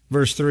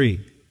 Verse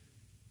 3.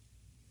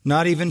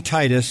 Not even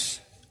Titus,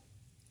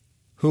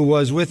 who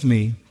was with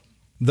me,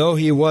 though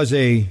he was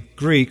a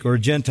Greek or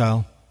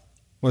Gentile,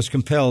 was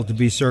compelled to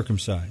be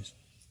circumcised.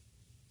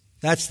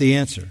 That's the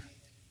answer.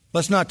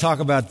 Let's not talk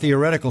about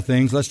theoretical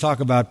things. Let's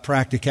talk about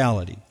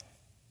practicality.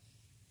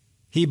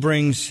 He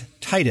brings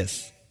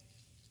Titus.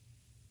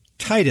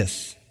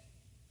 Titus,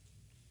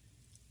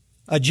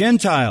 a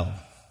Gentile.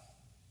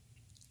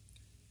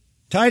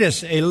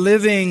 Titus, a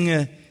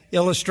living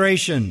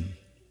illustration.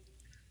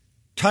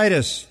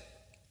 Titus,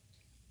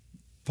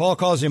 Paul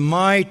calls him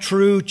my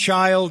true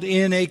child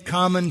in a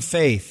common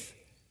faith.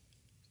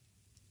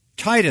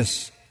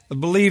 Titus, a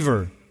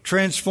believer,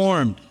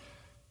 transformed,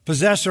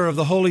 possessor of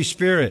the Holy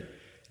Spirit,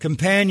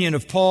 companion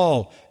of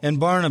Paul and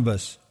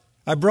Barnabas.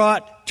 I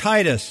brought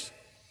Titus.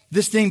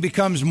 This thing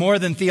becomes more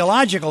than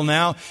theological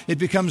now. It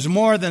becomes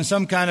more than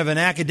some kind of an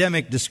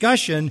academic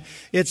discussion.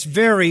 It's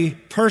very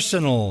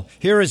personal.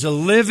 Here is a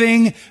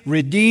living,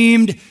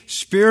 redeemed,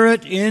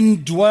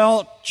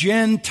 Spirit-indwelt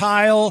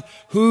Gentile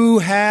who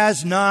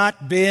has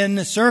not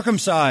been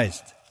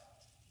circumcised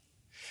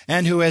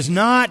and who has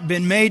not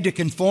been made to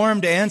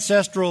conform to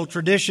ancestral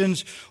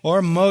traditions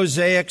or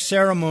Mosaic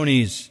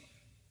ceremonies.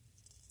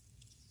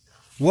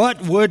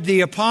 What would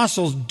the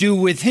apostles do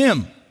with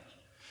him?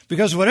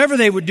 Because whatever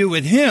they would do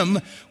with him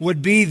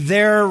would be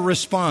their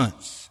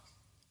response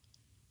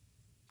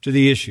to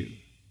the issue.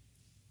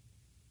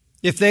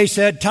 If they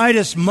said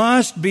Titus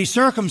must be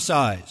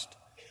circumcised,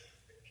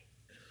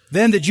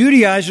 then the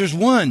Judaizers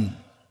won.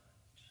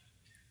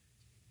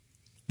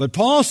 But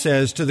Paul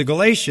says to the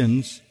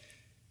Galatians,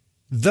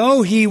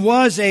 though he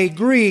was a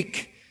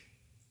Greek,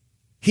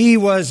 he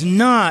was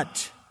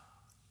not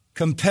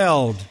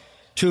compelled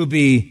to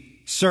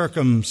be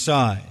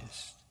circumcised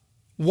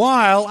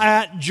while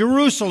at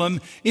Jerusalem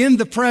in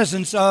the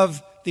presence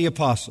of the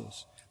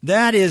apostles.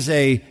 That is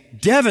a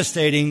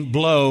devastating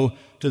blow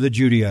to the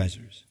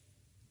Judaizers.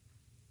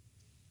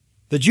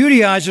 The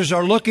Judaizers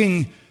are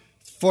looking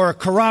for a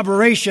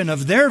corroboration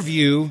of their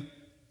view.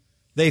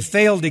 They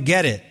failed to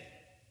get it.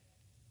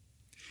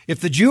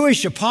 If the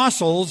Jewish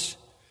apostles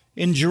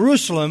in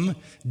Jerusalem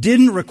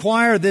didn't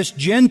require this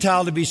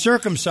Gentile to be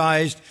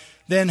circumcised,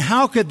 then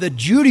how could the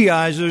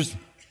Judaizers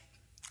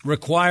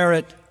require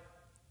it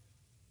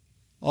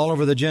all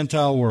over the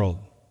Gentile world?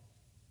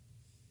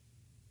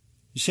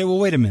 You say, well,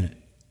 wait a minute.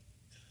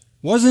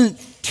 Wasn't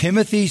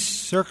Timothy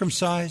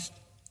circumcised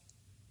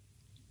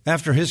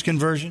after his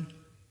conversion?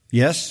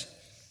 Yes.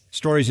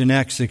 Stories in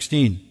Acts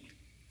 16.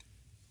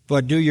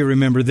 But do you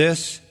remember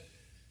this?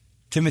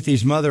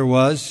 Timothy's mother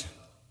was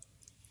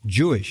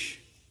Jewish.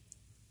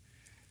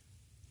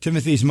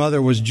 Timothy's mother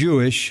was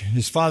Jewish.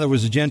 His father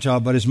was a Gentile,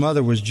 but his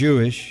mother was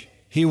Jewish.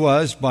 He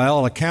was, by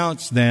all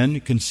accounts then,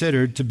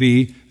 considered to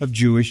be of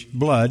Jewish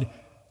blood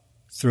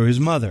through his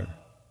mother.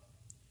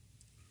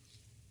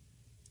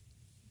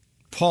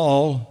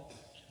 Paul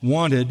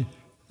wanted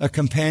a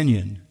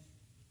companion.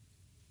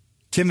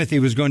 Timothy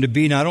was going to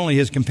be not only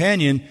his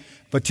companion,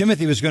 but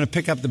Timothy was going to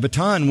pick up the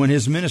baton when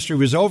his ministry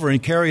was over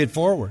and carry it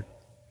forward.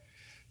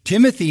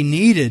 Timothy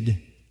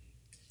needed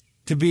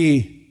to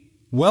be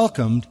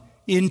welcomed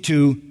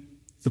into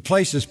the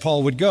places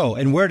Paul would go.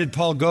 And where did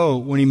Paul go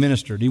when he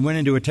ministered? He went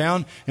into a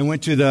town and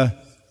went to the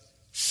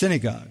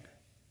synagogue.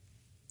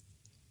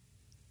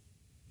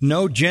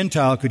 No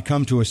Gentile could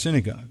come to a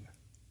synagogue.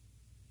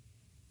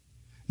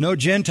 No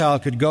Gentile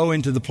could go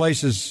into the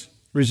places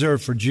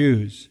reserved for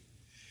Jews.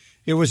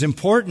 It was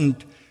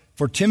important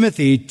for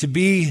Timothy to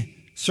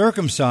be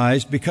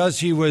circumcised because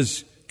he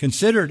was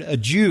considered a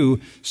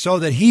Jew, so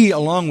that he,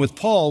 along with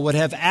Paul, would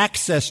have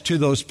access to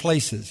those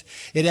places.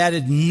 It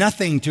added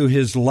nothing to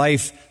his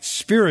life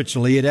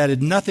spiritually. It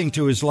added nothing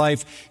to his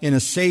life in a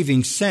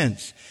saving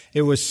sense.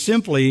 It was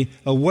simply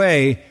a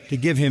way to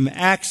give him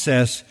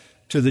access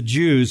to the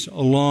Jews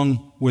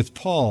along with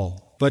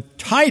Paul. But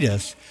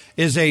Titus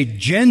is a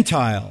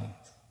Gentile.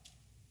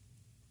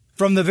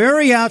 From the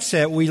very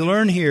outset, we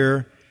learn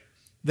here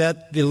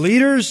that the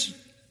leaders,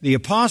 the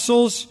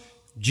apostles,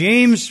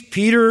 James,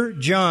 Peter,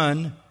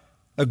 John,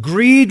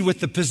 agreed with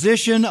the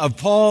position of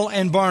Paul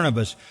and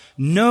Barnabas.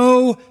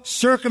 No,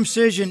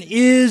 circumcision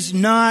is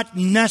not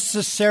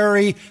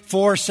necessary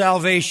for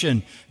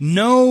salvation.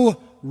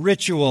 No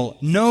ritual,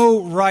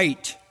 no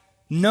rite,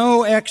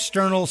 no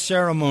external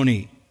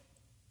ceremony.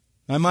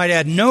 I might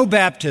add, no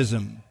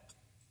baptism,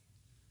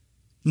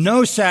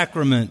 no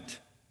sacrament.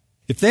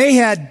 If they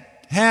had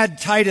had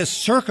Titus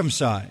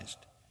circumcised,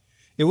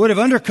 it would have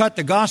undercut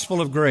the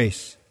gospel of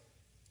grace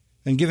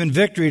and given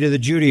victory to the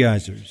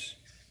Judaizers.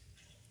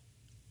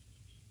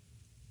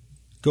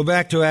 Go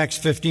back to Acts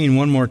 15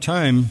 one more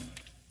time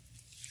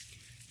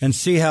and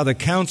see how the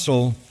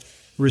council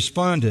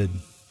responded.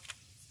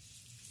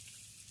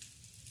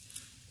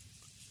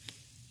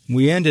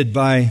 We ended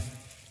by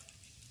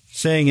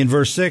saying in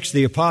verse 6,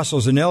 the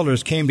apostles and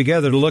elders came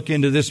together to look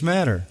into this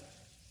matter.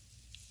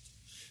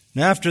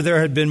 And after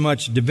there had been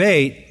much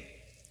debate,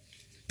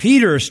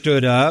 Peter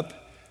stood up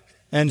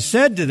and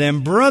said to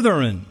them,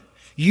 "Brethren,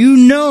 you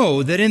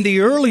know that in the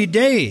early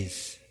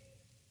days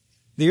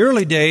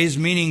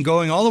meaning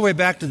going all the way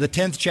back to the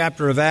 10th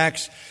chapter of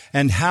Acts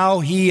and how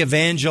he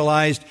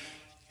evangelized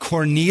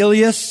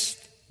Cornelius,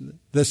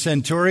 the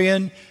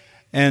centurion,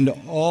 and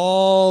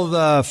all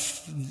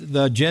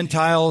the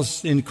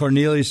Gentiles in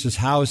Cornelius'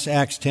 house,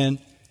 Acts 10.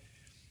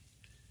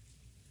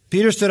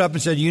 Peter stood up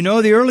and said, "You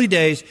know the early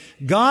days,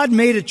 God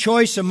made a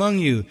choice among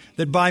you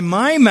that by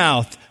my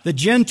mouth the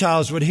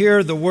Gentiles would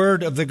hear the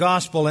word of the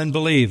gospel and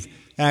believe."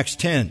 Acts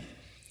 10.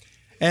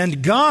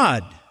 "And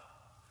God,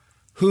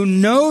 who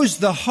knows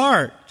the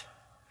heart,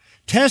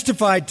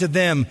 testified to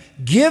them,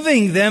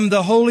 giving them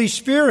the Holy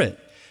Spirit,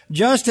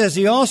 just as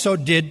he also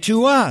did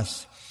to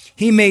us.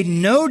 He made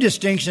no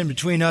distinction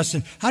between us."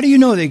 And how do you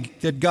know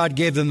that God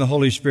gave them the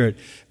Holy Spirit?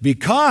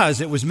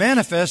 Because it was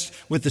manifest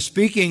with the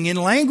speaking in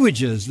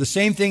languages, the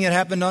same thing that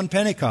happened on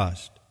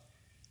Pentecost.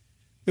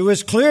 It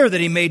was clear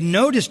that he made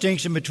no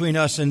distinction between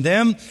us and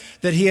them,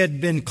 that he had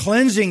been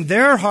cleansing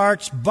their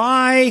hearts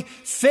by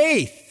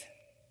faith.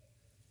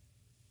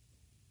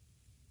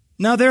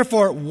 Now,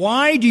 therefore,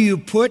 why do you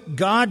put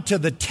God to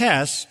the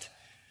test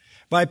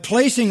by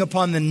placing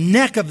upon the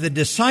neck of the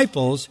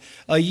disciples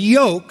a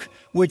yoke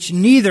which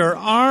neither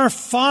our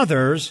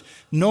fathers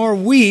nor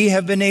we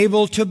have been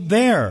able to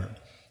bear?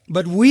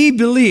 But we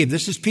believe,"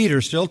 this is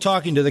Peter still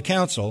talking to the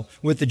council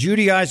with the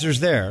Judaizers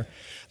there,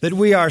 "that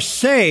we are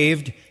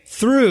saved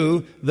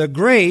through the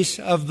grace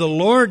of the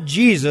Lord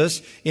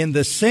Jesus in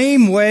the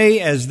same way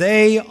as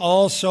they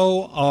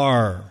also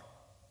are."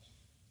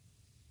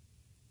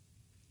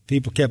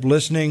 People kept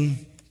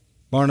listening.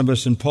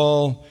 Barnabas and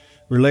Paul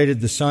related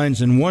the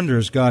signs and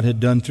wonders God had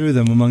done through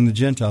them among the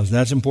Gentiles.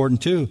 That's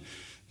important too,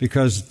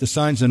 because the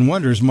signs and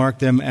wonders marked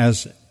them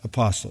as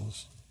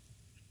apostles.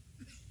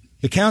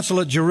 The council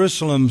at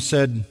Jerusalem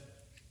said,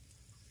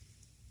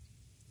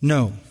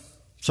 "No,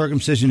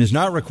 circumcision is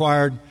not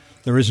required.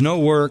 There is no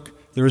work.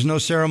 There is no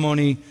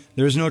ceremony.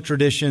 There is no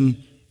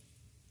tradition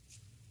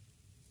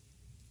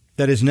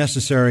that is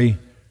necessary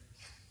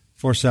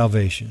for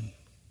salvation.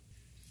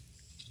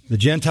 The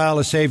Gentile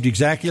is saved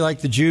exactly like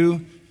the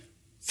Jew,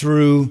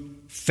 through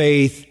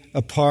faith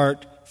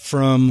apart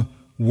from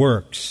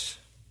works."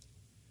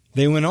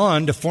 They went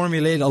on to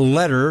formulate a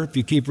letter. If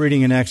you keep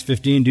reading in Acts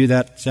 15, do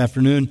that this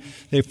afternoon.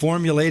 They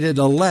formulated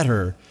a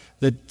letter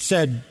that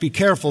said, be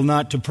careful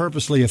not to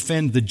purposely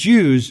offend the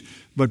Jews,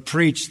 but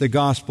preach the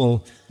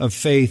gospel of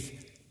faith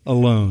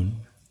alone.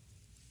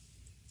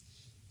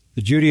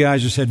 The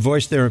Judaizers had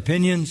voiced their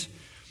opinions,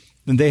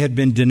 and they had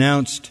been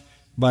denounced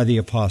by the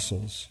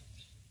apostles.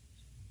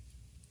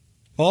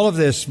 All of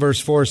this, verse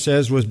 4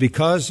 says, was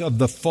because of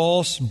the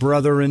false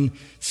brethren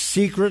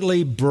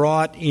secretly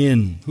brought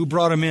in. Who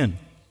brought them in?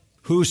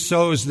 Who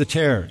sows the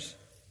tares?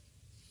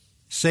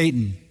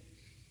 Satan,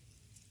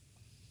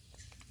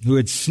 who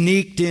had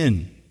sneaked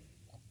in.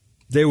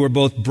 They were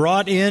both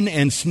brought in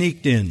and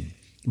sneaked in.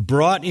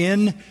 Brought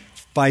in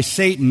by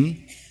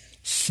Satan,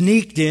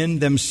 sneaked in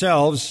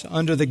themselves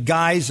under the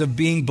guise of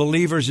being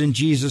believers in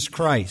Jesus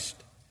Christ.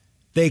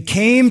 They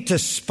came to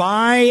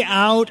spy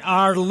out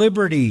our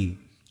liberty,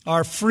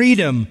 our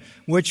freedom,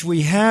 which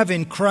we have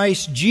in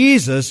Christ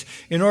Jesus,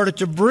 in order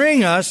to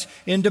bring us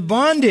into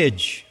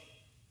bondage.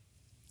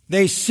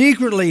 They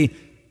secretly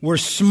were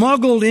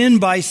smuggled in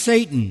by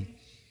Satan.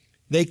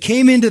 They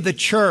came into the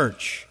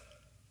church.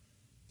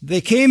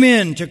 They came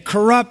in to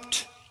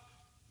corrupt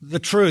the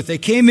truth. They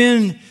came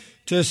in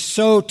to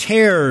sow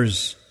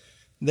tares.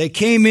 They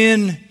came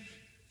in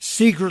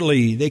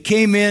secretly. They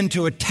came in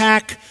to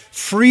attack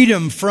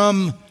freedom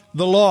from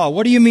the law.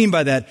 What do you mean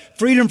by that?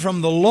 Freedom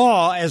from the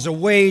law as a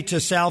way to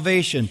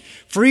salvation.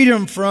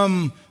 Freedom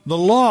from the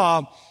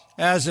law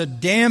as a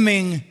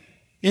damning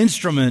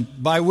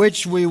instrument by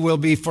which we will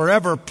be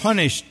forever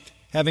punished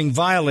having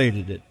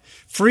violated it.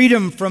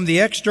 Freedom from the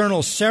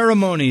external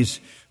ceremonies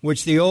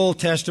which the Old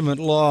Testament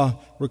law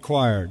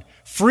required.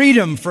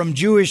 Freedom from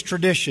Jewish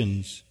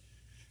traditions.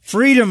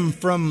 Freedom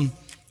from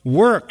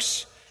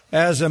works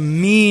as a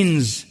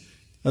means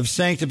of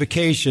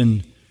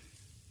sanctification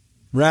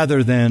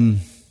rather than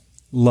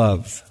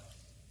love.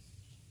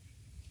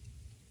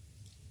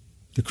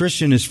 The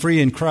Christian is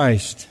free in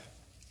Christ,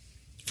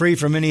 free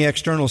from any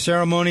external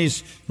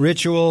ceremonies,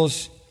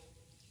 rituals,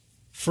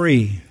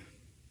 free.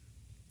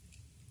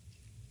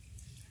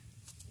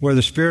 Where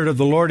the Spirit of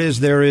the Lord is,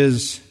 there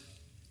is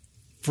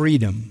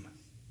freedom,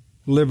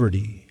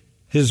 liberty.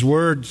 His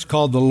word's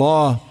called the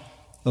law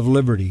of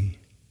liberty.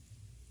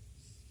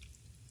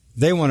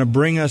 They want to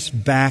bring us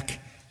back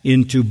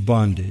into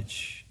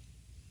bondage.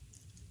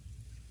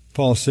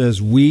 Paul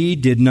says, we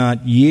did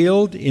not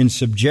yield in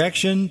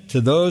subjection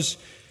to those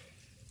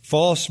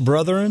false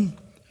brethren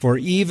for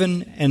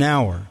even an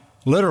hour.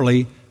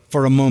 Literally,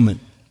 for a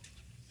moment.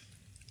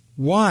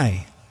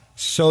 Why?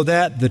 So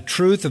that the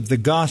truth of the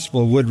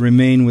gospel would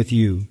remain with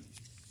you.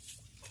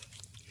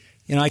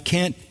 And I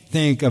can't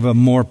think of a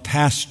more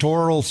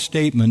pastoral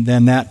statement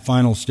than that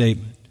final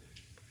statement.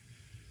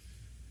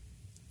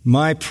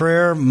 My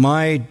prayer,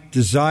 my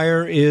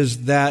desire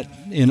is that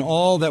in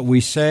all that we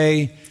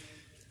say,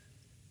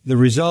 the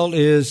result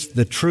is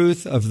the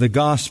truth of the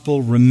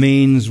gospel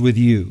remains with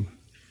you.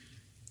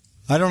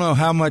 I don't know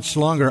how much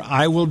longer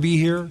I will be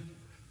here.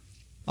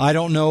 I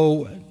don't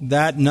know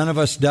that. None of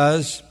us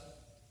does.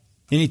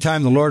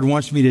 Anytime the Lord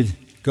wants me to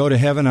go to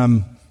heaven,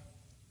 I'm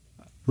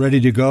ready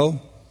to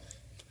go.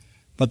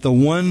 But the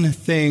one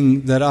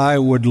thing that I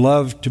would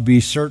love to be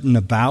certain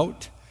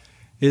about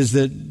is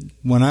that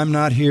when I'm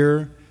not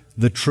here,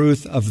 the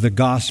truth of the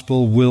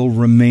gospel will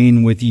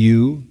remain with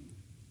you,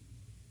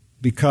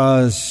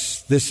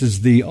 because this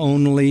is the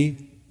only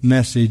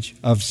message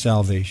of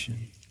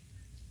salvation.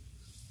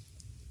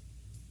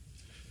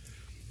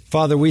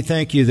 Father, we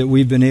thank you that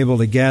we've been able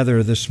to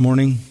gather this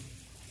morning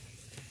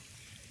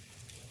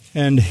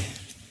and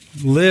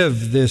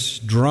live this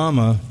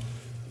drama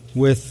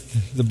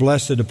with the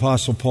blessed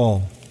Apostle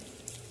Paul,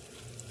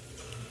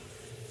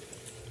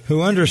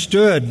 who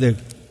understood the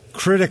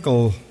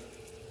critical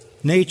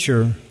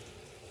nature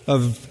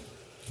of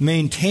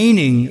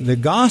maintaining the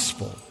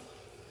gospel.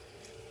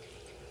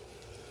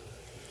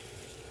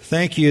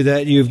 Thank you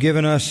that you've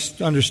given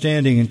us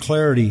understanding and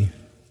clarity,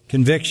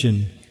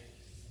 conviction,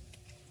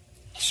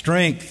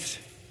 strength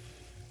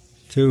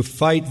to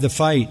fight the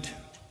fight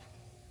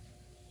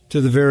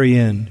to the very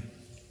end.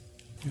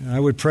 I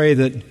would pray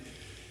that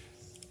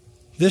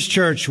this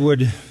church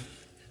would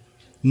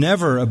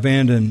never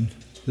abandon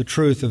the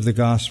truth of the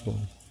gospel,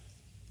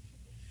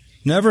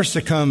 never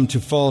succumb to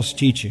false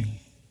teaching.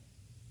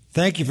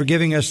 Thank you for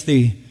giving us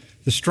the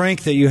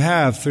strength that you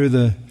have through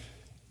the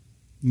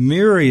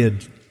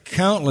myriad,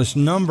 countless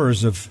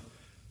numbers of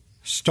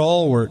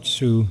stalwarts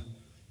who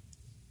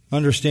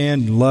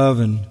understand,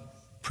 love, and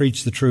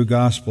preach the true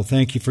gospel.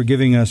 Thank you for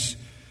giving us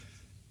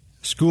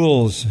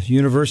schools,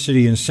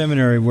 university, and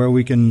seminary where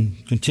we can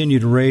continue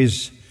to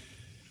raise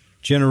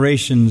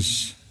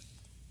generations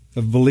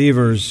of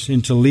believers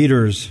into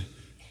leaders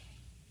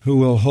who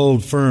will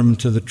hold firm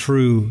to the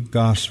true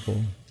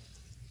gospel.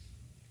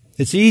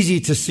 It's easy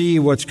to see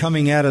what's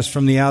coming at us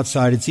from the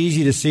outside. It's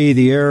easy to see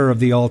the error of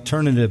the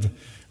alternative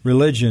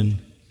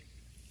religion,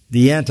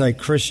 the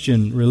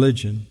anti-Christian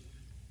religion.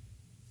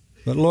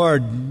 But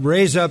Lord,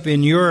 raise up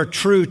in your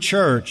true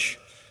church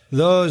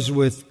those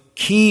with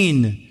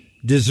keen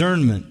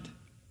discernment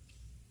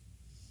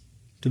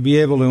to be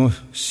able to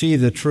see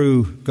the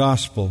true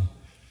gospel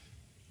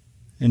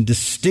and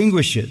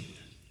distinguish it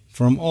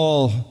from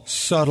all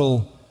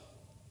subtle,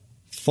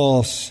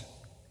 false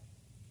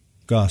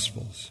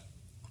gospels.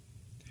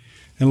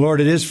 And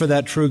Lord, it is for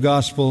that true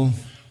gospel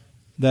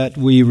that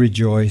we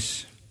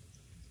rejoice,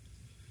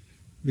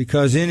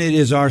 because in it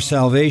is our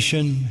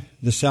salvation,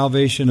 the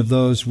salvation of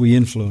those we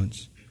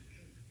influence.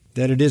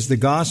 That it is the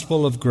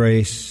gospel of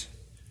grace,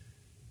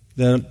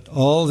 that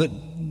all that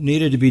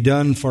needed to be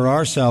done for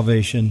our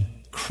salvation,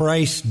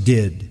 Christ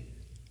did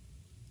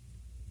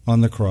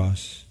on the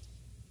cross.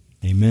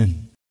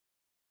 Amen.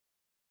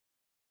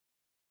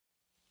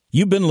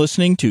 You've been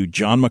listening to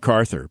John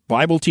MacArthur,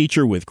 Bible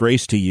teacher with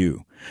Grace to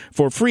You.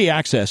 For free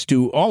access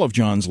to all of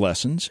John's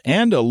lessons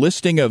and a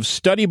listing of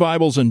study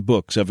Bibles and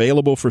books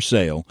available for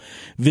sale,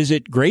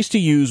 visit Grace to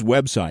You's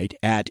website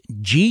at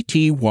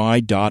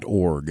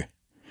gty.org.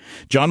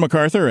 John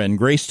MacArthur and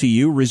Grace to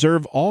You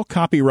reserve all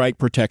copyright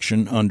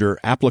protection under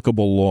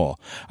applicable law.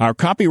 Our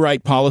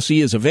copyright policy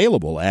is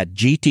available at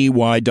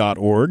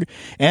gty.org,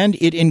 and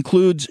it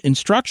includes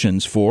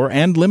instructions for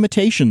and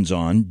limitations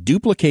on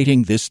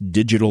duplicating this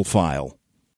digital file.